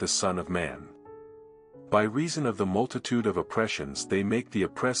profit the Son of Man. By reason of the multitude of oppressions they make the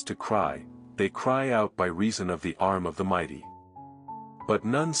oppressed to cry, they cry out by reason of the arm of the mighty. But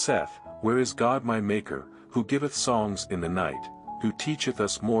none saith, Where is God my Maker, who giveth songs in the night, who teacheth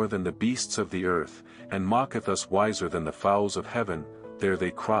us more than the beasts of the earth, and mocketh us wiser than the fowls of heaven? There they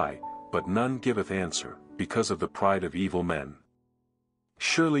cry, but none giveth answer, because of the pride of evil men.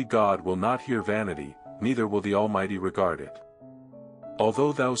 Surely God will not hear vanity, neither will the Almighty regard it.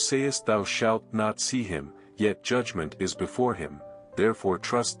 Although thou sayest thou shalt not see him, yet judgment is before him, therefore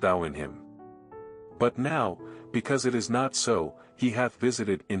trust thou in him. But now, because it is not so, he hath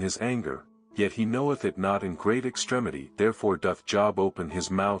visited in his anger, yet he knoweth it not in great extremity. Therefore doth Job open his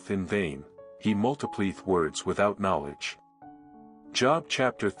mouth in vain, he multiplieth words without knowledge. Job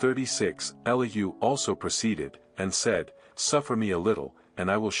chapter 36. Elihu also proceeded, and said, Suffer me a little, and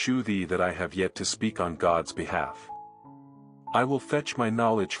I will shew thee that I have yet to speak on God's behalf. I will fetch my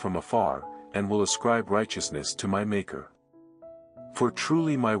knowledge from afar, and will ascribe righteousness to my Maker. For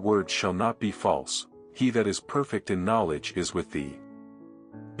truly my word shall not be false, he that is perfect in knowledge is with thee.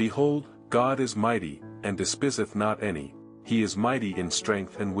 Behold, God is mighty, and despiseth not any, he is mighty in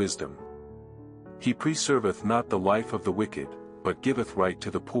strength and wisdom. He preserveth not the life of the wicked, but giveth right to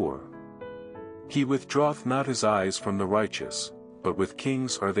the poor. He withdraweth not his eyes from the righteous, but with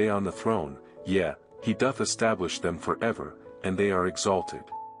kings are they on the throne, yea, he doth establish them for ever, and they are exalted.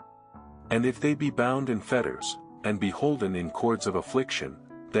 And if they be bound in fetters, and be holden in cords of affliction,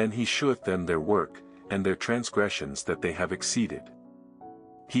 then he sheweth them their work, and their transgressions that they have exceeded.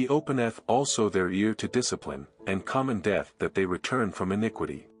 He openeth also their ear to discipline, and common death that they return from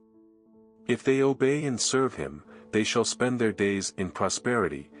iniquity. If they obey and serve him, they shall spend their days in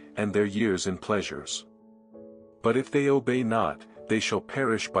prosperity, and their years in pleasures. But if they obey not, they shall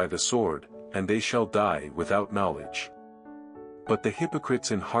perish by the sword, and they shall die without knowledge. But the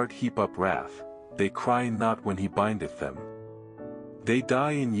hypocrites in heart heap up wrath, they cry not when he bindeth them. They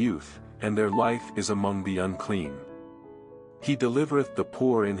die in youth, and their life is among the unclean. He delivereth the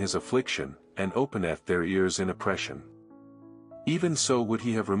poor in his affliction, and openeth their ears in oppression. Even so would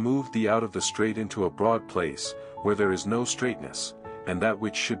he have removed thee out of the strait into a broad place, where there is no straightness, and that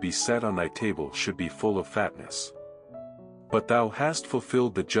which should be set on thy table should be full of fatness. But thou hast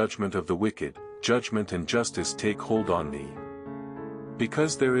fulfilled the judgment of the wicked, judgment and justice take hold on thee.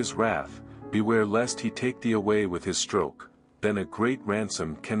 Because there is wrath, beware lest he take thee away with his stroke, then a great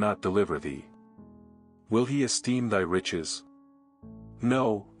ransom cannot deliver thee. Will he esteem thy riches?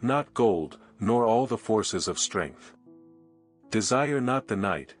 No, not gold, nor all the forces of strength. Desire not the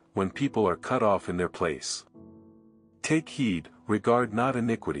night, when people are cut off in their place. Take heed, regard not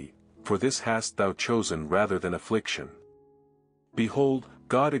iniquity, for this hast thou chosen rather than affliction. Behold,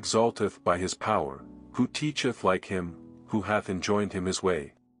 God exalteth by his power, who teacheth like him, who hath enjoined him his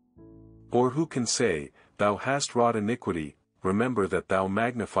way? Or who can say, Thou hast wrought iniquity, remember that thou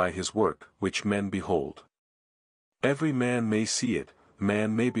magnify his work, which men behold. Every man may see it,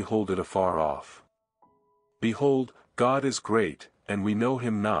 man may behold it afar off. Behold, God is great, and we know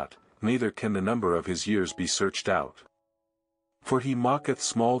him not, neither can the number of his years be searched out. For he mocketh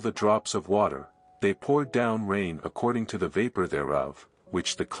small the drops of water, they pour down rain according to the vapour thereof,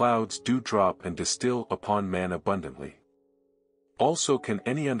 which the clouds do drop and distill upon man abundantly. Also can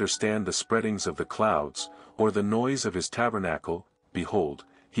any understand the spreadings of the clouds, or the noise of his tabernacle? Behold,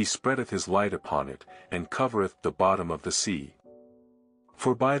 he spreadeth his light upon it, and covereth the bottom of the sea.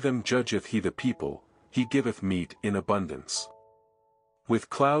 For by them judgeth he the people, he giveth meat in abundance. With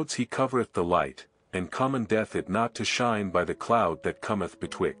clouds he covereth the light, and commandeth it not to shine by the cloud that cometh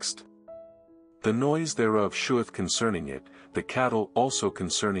betwixt. The noise thereof sheweth concerning it, the cattle also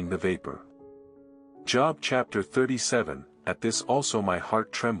concerning the vapour. Job chapter 37, At this also my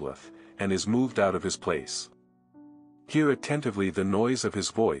heart trembleth, and is moved out of his place. Hear attentively the noise of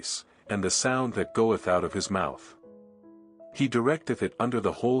his voice, and the sound that goeth out of his mouth. He directeth it under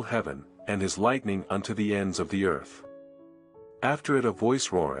the whole heaven, and his lightning unto the ends of the earth. After it a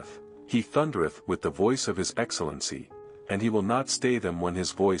voice roareth, he thundereth with the voice of his excellency, and he will not stay them when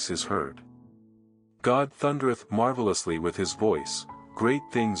his voice is heard. God thundereth marvellously with his voice, great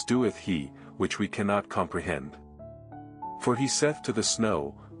things doeth he, which we cannot comprehend. For he saith to the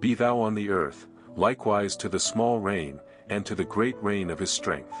snow, Be thou on the earth, likewise to the small rain, and to the great rain of his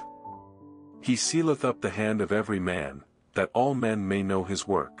strength. He sealeth up the hand of every man, that all men may know his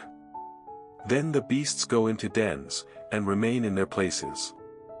work. Then the beasts go into dens, and remain in their places.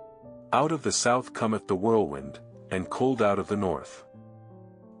 Out of the south cometh the whirlwind, and cold out of the north.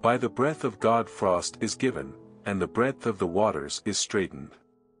 By the breath of God frost is given, and the breadth of the waters is straitened.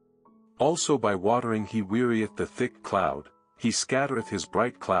 Also by watering he wearieth the thick cloud, he scattereth his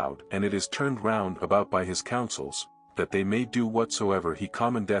bright cloud, and it is turned round about by his counsels, that they may do whatsoever he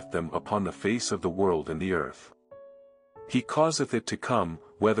commandeth them upon the face of the world and the earth. He causeth it to come,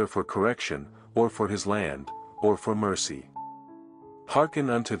 whether for correction, or for his land, or for mercy. Hearken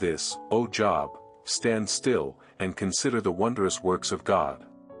unto this, O Job, stand still, and consider the wondrous works of God.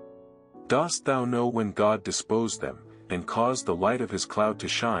 Dost thou know when God disposed them, and caused the light of his cloud to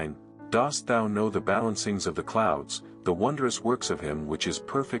shine? Dost thou know the balancings of the clouds, the wondrous works of him which is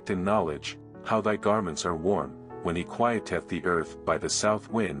perfect in knowledge, how thy garments are warm, when he quieteth the earth by the south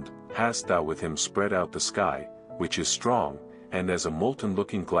wind? Hast thou with him spread out the sky, which is strong, and as a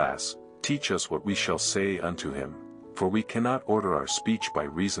molten-looking glass? Teach us what we shall say unto him, for we cannot order our speech by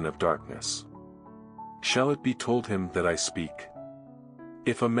reason of darkness. Shall it be told him that I speak?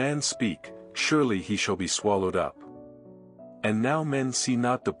 If a man speak, surely he shall be swallowed up. And now men see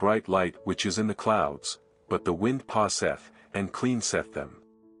not the bright light which is in the clouds, but the wind passeth, and cleanseth them.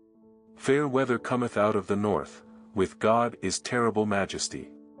 Fair weather cometh out of the north, with God is terrible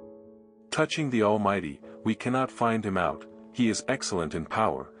majesty. Touching the Almighty, we cannot find him out, he is excellent in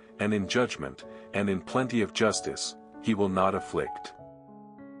power, and in judgment, and in plenty of justice, he will not afflict.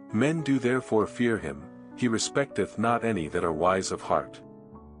 Men do therefore fear him, he respecteth not any that are wise of heart.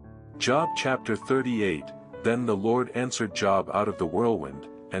 Job chapter 38, Then the Lord answered Job out of the whirlwind,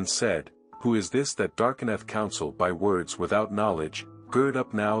 and said, Who is this that darkeneth counsel by words without knowledge? Gird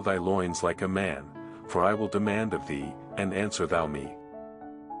up now thy loins like a man, for I will demand of thee, and answer thou me.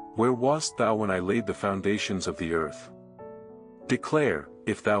 Where wast thou when I laid the foundations of the earth? Declare,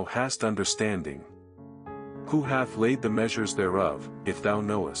 if thou hast understanding. Who hath laid the measures thereof, if thou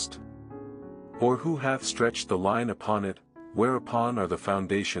knowest? Or who hath stretched the line upon it, whereupon are the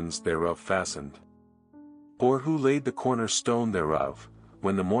foundations thereof fastened? Or who laid the corner stone thereof,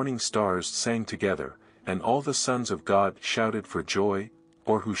 when the morning stars sang together, and all the sons of God shouted for joy?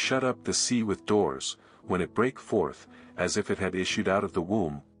 Or who shut up the sea with doors, when it brake forth, as if it had issued out of the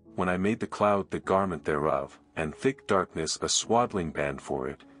womb, when I made the cloud the garment thereof, and thick darkness a swaddling band for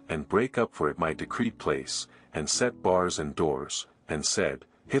it, and brake up for it my decreed place, and set bars and doors, and said,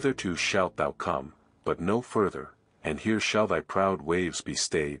 Hitherto shalt thou come, but no further, and here shall thy proud waves be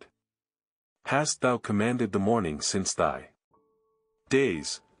stayed? Hast thou commanded the morning since thy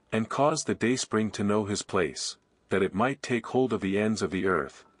days, and caused the dayspring to know his place, that it might take hold of the ends of the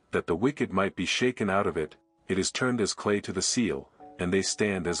earth, that the wicked might be shaken out of it? It is turned as clay to the seal, and they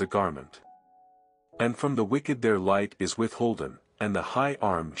stand as a garment. And from the wicked their light is withholden, and the high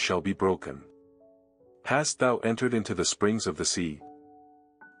arm shall be broken. Hast thou entered into the springs of the sea?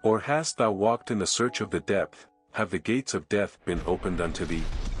 Or hast thou walked in the search of the depth? Have the gates of death been opened unto thee?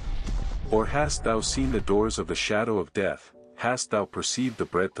 Or hast thou seen the doors of the shadow of death? Hast thou perceived the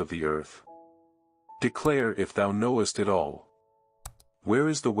breadth of the earth? Declare if thou knowest it all. Where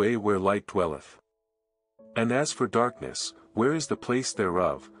is the way where light dwelleth? And as for darkness, where is the place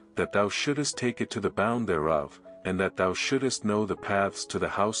thereof, that thou shouldest take it to the bound thereof, and that thou shouldest know the paths to the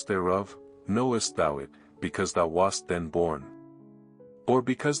house thereof? Knowest thou it, because thou wast then born? Or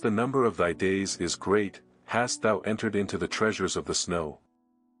because the number of thy days is great, hast thou entered into the treasures of the snow?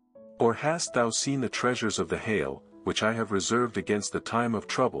 Or hast thou seen the treasures of the hail, which I have reserved against the time of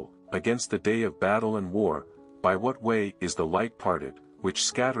trouble, against the day of battle and war? By what way is the light parted, which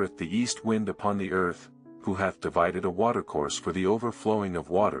scattereth the east wind upon the earth? Who hath divided a watercourse for the overflowing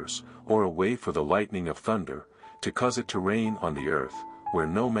of waters, or a way for the lightning of thunder, to cause it to rain on the earth, where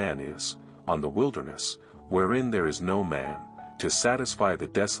no man is, on the wilderness, wherein there is no man, to satisfy the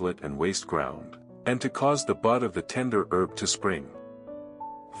desolate and waste ground, and to cause the bud of the tender herb to spring.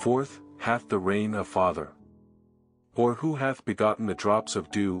 Fourth, hath the rain a father? Or who hath begotten the drops of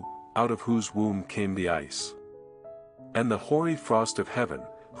dew, out of whose womb came the ice? And the hoary frost of heaven,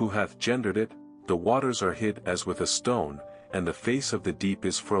 who hath gendered it? The waters are hid as with a stone, and the face of the deep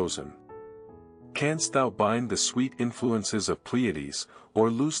is frozen. Canst thou bind the sweet influences of Pleiades, or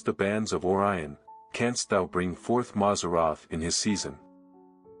loose the bands of Orion? Canst thou bring forth Mazzaroth in his season?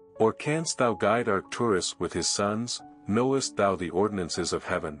 Or canst thou guide Arcturus with his sons? Knowest thou the ordinances of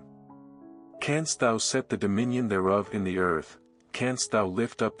heaven? Canst thou set the dominion thereof in the earth? Canst thou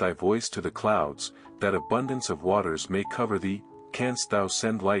lift up thy voice to the clouds, that abundance of waters may cover thee? Canst thou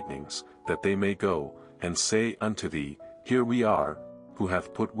send lightnings, that they may go, and say unto thee, Here we are, who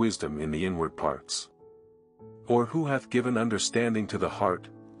hath put wisdom in the inward parts? Or who hath given understanding to the heart,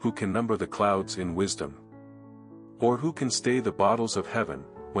 who can number the clouds in wisdom? Or who can stay the bottles of heaven,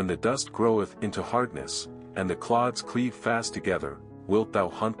 when the dust groweth into hardness, and the clods cleave fast together? Wilt thou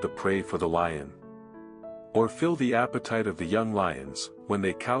hunt the prey for the lion? Or fill the appetite of the young lions, when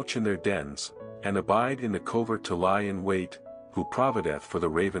they couch in their dens, and abide in the covert to lie in wait? Who provideth for the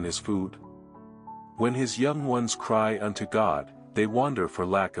raven his food? When his young ones cry unto God, they wander for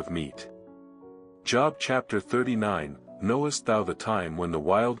lack of meat. Job chapter 39, Knowest thou the time when the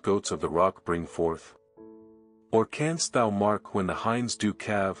wild goats of the rock bring forth? Or canst thou mark when the hinds do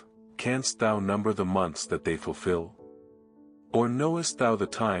calve? Canst thou number the months that they fulfill? Or knowest thou the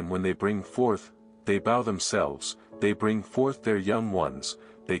time when they bring forth? They bow themselves, they bring forth their young ones,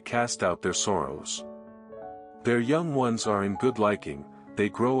 they cast out their sorrows. Their young ones are in good liking, they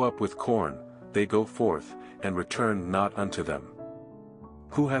grow up with corn, they go forth, and return not unto them.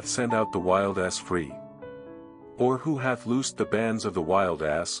 Who hath sent out the wild ass free? Or who hath loosed the bands of the wild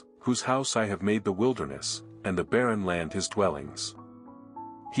ass, whose house I have made the wilderness, and the barren land his dwellings?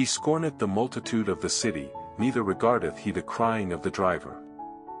 He scorneth the multitude of the city, neither regardeth he the crying of the driver.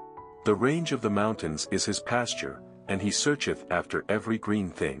 The range of the mountains is his pasture, and he searcheth after every green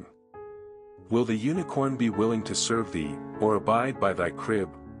thing. Will the unicorn be willing to serve thee, or abide by thy crib?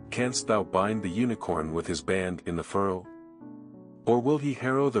 Canst thou bind the unicorn with his band in the furrow? Or will he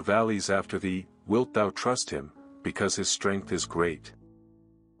harrow the valleys after thee? Wilt thou trust him, because his strength is great?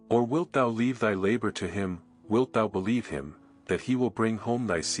 Or wilt thou leave thy labor to him? Wilt thou believe him, that he will bring home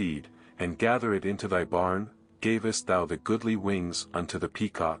thy seed, and gather it into thy barn? Gavest thou the goodly wings unto the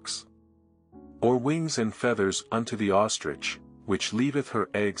peacocks? Or wings and feathers unto the ostrich, which leaveth her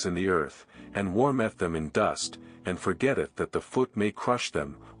eggs in the earth, and warmeth them in dust, and forgetteth that the foot may crush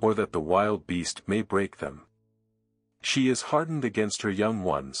them, or that the wild beast may break them? She is hardened against her young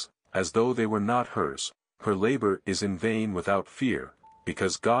ones, as though they were not hers. Her labor is in vain without fear,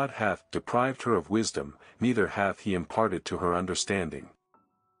 because God hath deprived her of wisdom, neither hath he imparted to her understanding.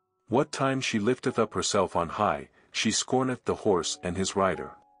 What time she lifteth up herself on high, she scorneth the horse and his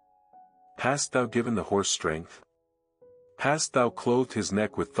rider. Hast thou given the horse strength? Hast thou clothed his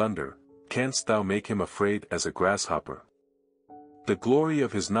neck with thunder? Canst thou make him afraid as a grasshopper? The glory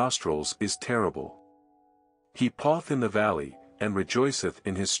of his nostrils is terrible. He paweth in the valley, and rejoiceth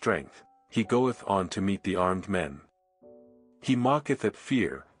in his strength. He goeth on to meet the armed men. He mocketh at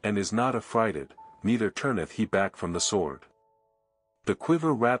fear, and is not affrighted, neither turneth he back from the sword. The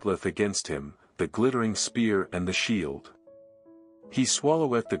quiver rattleth against him, the glittering spear and the shield. He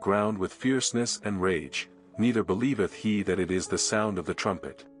swalloweth the ground with fierceness and rage, neither believeth he that it is the sound of the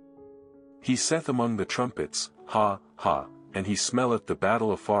trumpet. He saith among the trumpets, Ha, ha, and he smelleth the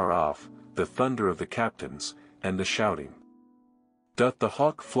battle afar off, the thunder of the captains, and the shouting. Doth the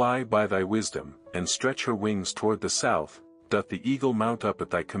hawk fly by thy wisdom, and stretch her wings toward the south? Doth the eagle mount up at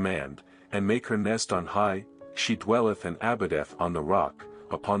thy command, and make her nest on high? She dwelleth and abideth on the rock,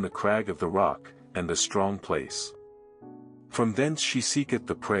 upon the crag of the rock, and the strong place. From thence she seeketh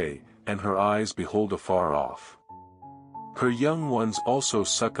the prey, and her eyes behold afar off. Her young ones also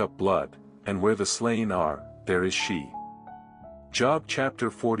suck up blood, and where the slain are, there is she. Job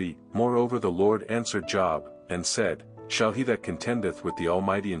chapter 40. Moreover the Lord answered Job, and said, Shall he that contendeth with the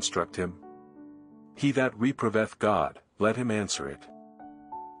Almighty instruct him? He that reproveth God, let him answer it.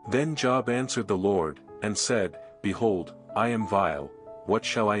 Then Job answered the Lord, and said, Behold, I am vile, what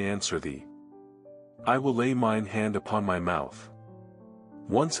shall I answer thee? I will lay mine hand upon my mouth.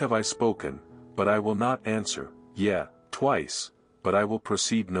 Once have I spoken, but I will not answer, yea, twice, but I will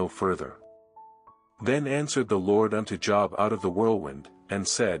proceed no further. Then answered the Lord unto Job out of the whirlwind, and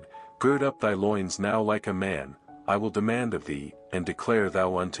said, Gird up thy loins now like a man, I will demand of thee, and declare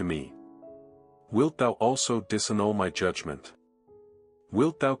thou unto me. Wilt thou also disannul my judgment?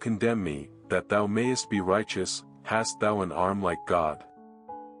 Wilt thou condemn me, that thou mayest be righteous? Hast thou an arm like God?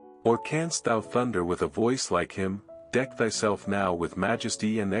 Or canst thou thunder with a voice like him? Deck thyself now with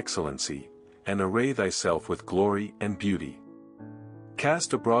majesty and excellency, and array thyself with glory and beauty.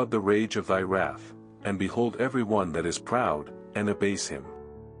 Cast abroad the rage of thy wrath, and behold every one that is proud, and abase him.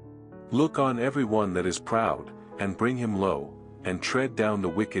 Look on every one that is proud, and bring him low, and tread down the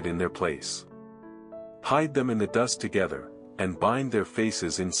wicked in their place. Hide them in the dust together, and bind their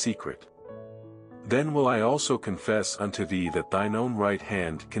faces in secret. Then will I also confess unto thee that thine own right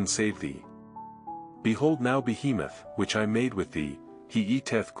hand can save thee. Behold now Behemoth, which I made with thee, he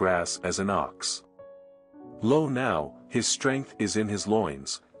eateth grass as an ox. Lo now, his strength is in his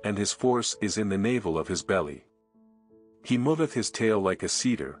loins, and his force is in the navel of his belly. He moveth his tail like a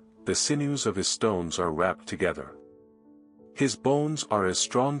cedar, the sinews of his stones are wrapped together. His bones are as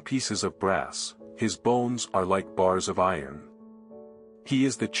strong pieces of brass, his bones are like bars of iron. He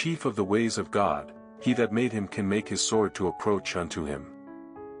is the chief of the ways of God, he that made him can make his sword to approach unto him.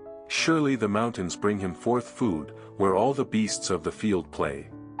 Surely the mountains bring him forth food, where all the beasts of the field play.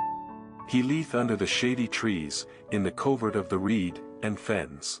 He lieth under the shady trees, in the covert of the reed, and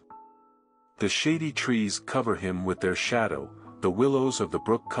fens. The shady trees cover him with their shadow, the willows of the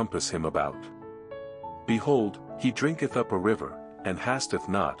brook compass him about. Behold, he drinketh up a river, and hasteth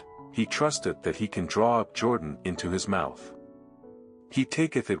not, he trusteth that he can draw up Jordan into his mouth. He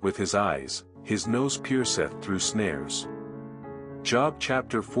taketh it with his eyes, his nose pierceth through snares. Job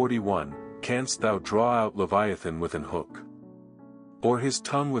chapter 41, Canst thou draw out Leviathan with an hook? Or his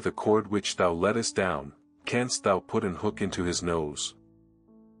tongue with a cord which thou lettest down, canst thou put an hook into his nose?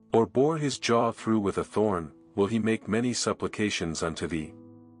 Or bore his jaw through with a thorn, will he make many supplications unto thee?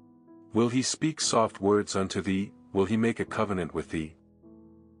 Will he speak soft words unto thee, will he make a covenant with thee?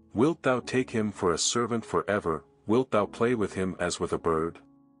 Wilt thou take him for a servant forever, wilt thou play with him as with a bird?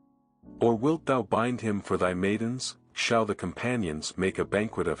 Or wilt thou bind him for thy maidens? Shall the companions make a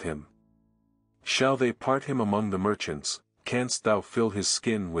banquet of him? Shall they part him among the merchants? Canst thou fill his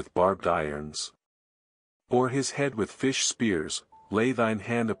skin with barbed irons? Or his head with fish spears? Lay thine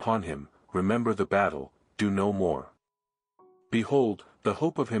hand upon him, remember the battle, do no more. Behold, the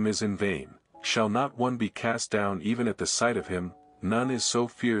hope of him is in vain, shall not one be cast down even at the sight of him? None is so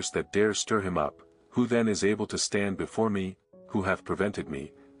fierce that dare stir him up. Who then is able to stand before me? Who hath prevented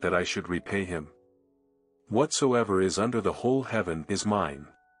me, that I should repay him? Whatsoever is under the whole heaven is mine.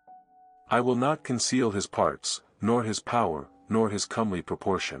 I will not conceal his parts, nor his power, nor his comely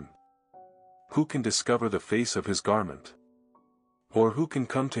proportion. Who can discover the face of his garment? Or who can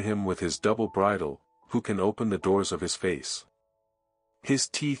come to him with his double bridle, who can open the doors of his face? His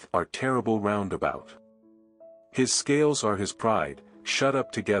teeth are terrible round about. His scales are his pride, shut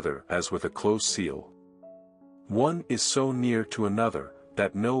up together as with a close seal. One is so near to another,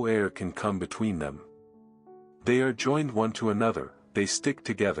 that no air can come between them. They are joined one to another, they stick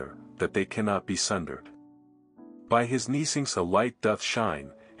together, that they cannot be sundered. By his neesings a light doth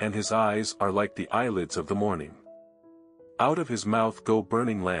shine, and his eyes are like the eyelids of the morning. Out of his mouth go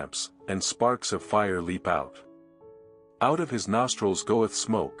burning lamps, and sparks of fire leap out. Out of his nostrils goeth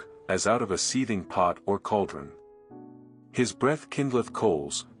smoke, as out of a seething pot or cauldron. His breath kindleth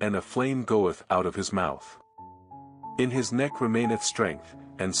coals, and a flame goeth out of his mouth. In his neck remaineth strength,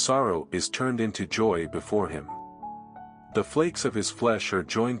 and sorrow is turned into joy before him. The flakes of his flesh are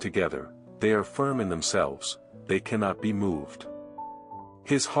joined together, they are firm in themselves, they cannot be moved.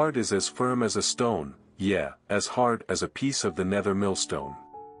 His heart is as firm as a stone, yea, as hard as a piece of the nether millstone.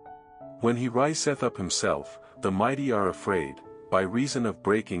 When he riseth up himself, the mighty are afraid, by reason of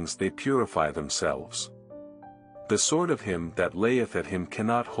breakings they purify themselves. The sword of him that layeth at him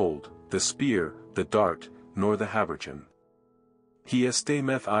cannot hold, the spear, the dart, nor the habergeon. He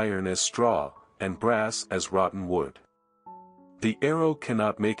estimeth iron as straw, and brass as rotten wood. The arrow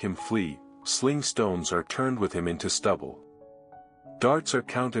cannot make him flee, sling stones are turned with him into stubble. Darts are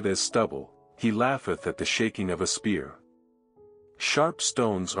counted as stubble, he laugheth at the shaking of a spear. Sharp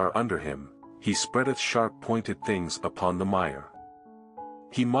stones are under him, he spreadeth sharp-pointed things upon the mire.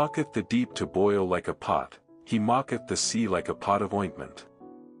 He mocketh the deep to boil like a pot, he mocketh the sea like a pot of ointment.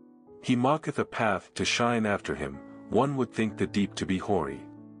 He mocketh a path to shine after him, one would think the deep to be hoary.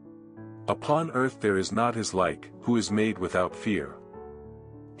 Upon earth there is not his like, who is made without fear.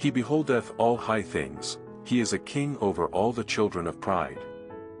 He beholdeth all high things, he is a king over all the children of pride.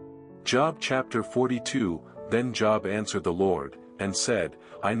 Job chapter 42, Then Job answered the Lord, and said,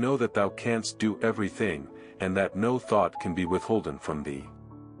 I know that thou canst do everything, and that no thought can be withholden from thee.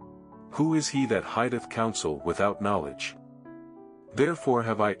 Who is he that hideth counsel without knowledge? Therefore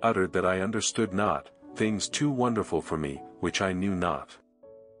have I uttered that I understood not, things too wonderful for me, which I knew not.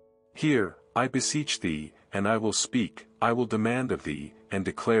 Hear, I beseech thee, and I will speak, I will demand of thee, and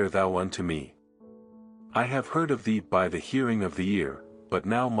declare thou unto me. I have heard of thee by the hearing of the ear, but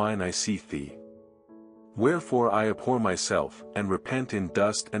now mine eye seeth thee. Wherefore I abhor myself, and repent in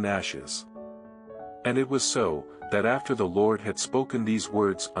dust and ashes. And it was so, that after the Lord had spoken these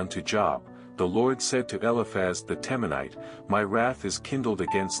words unto Job, the Lord said to Eliphaz the Temanite, My wrath is kindled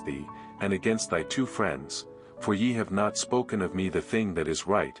against thee, and against thy two friends, for ye have not spoken of me the thing that is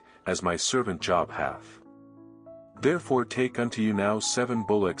right, as my servant Job hath. Therefore take unto you now 7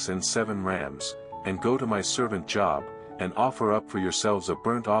 bullocks and 7 rams, and go to my servant Job, and offer up for yourselves a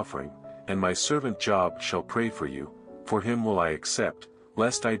burnt offering, and my servant Job shall pray for you, for him will I accept,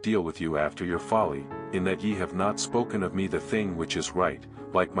 lest I deal with you after your folly, in that ye have not spoken of me the thing which is right,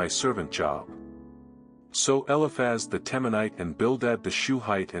 like my servant Job. So Eliphaz the Temanite and Bildad the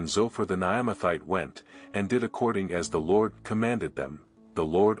Shuhite and Zophar the Naamathite went, and did according as the Lord commanded them. The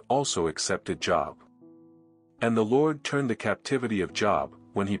Lord also accepted Job. And the Lord turned the captivity of Job,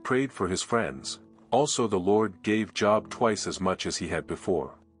 when he prayed for his friends. Also the Lord gave Job twice as much as he had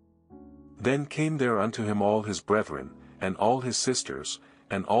before. Then came there unto him all his brethren, and all his sisters,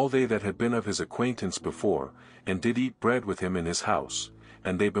 and all they that had been of his acquaintance before, and did eat bread with him in his house,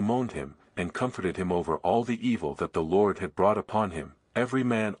 and they bemoaned him, and comforted him over all the evil that the Lord had brought upon him. Every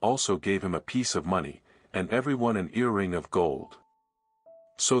man also gave him a piece of money, and every one an earring of gold.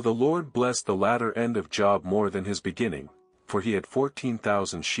 So the Lord blessed the latter end of Job more than his beginning, for he had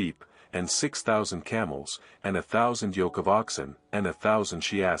 14,000 sheep, and 6,000 camels, and 1,000 yoke of oxen, and 1,000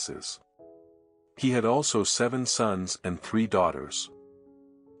 she-asses. He had also 7 sons and 3 daughters.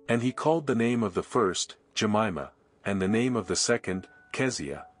 And he called the name of the first, Jemimah, and the name of the second,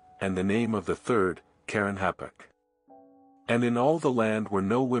 Keziah, and the name of the third, Keren-happuch. And in all the land were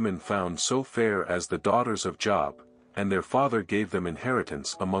no women found so fair as the daughters of Job, and their father gave them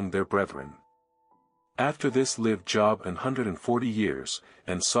inheritance among their brethren. After this lived Job 140 years,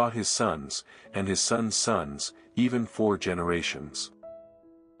 and saw his sons, and his sons' sons, even 4 generations.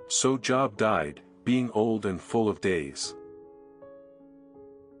 So Job died, being old and full of days.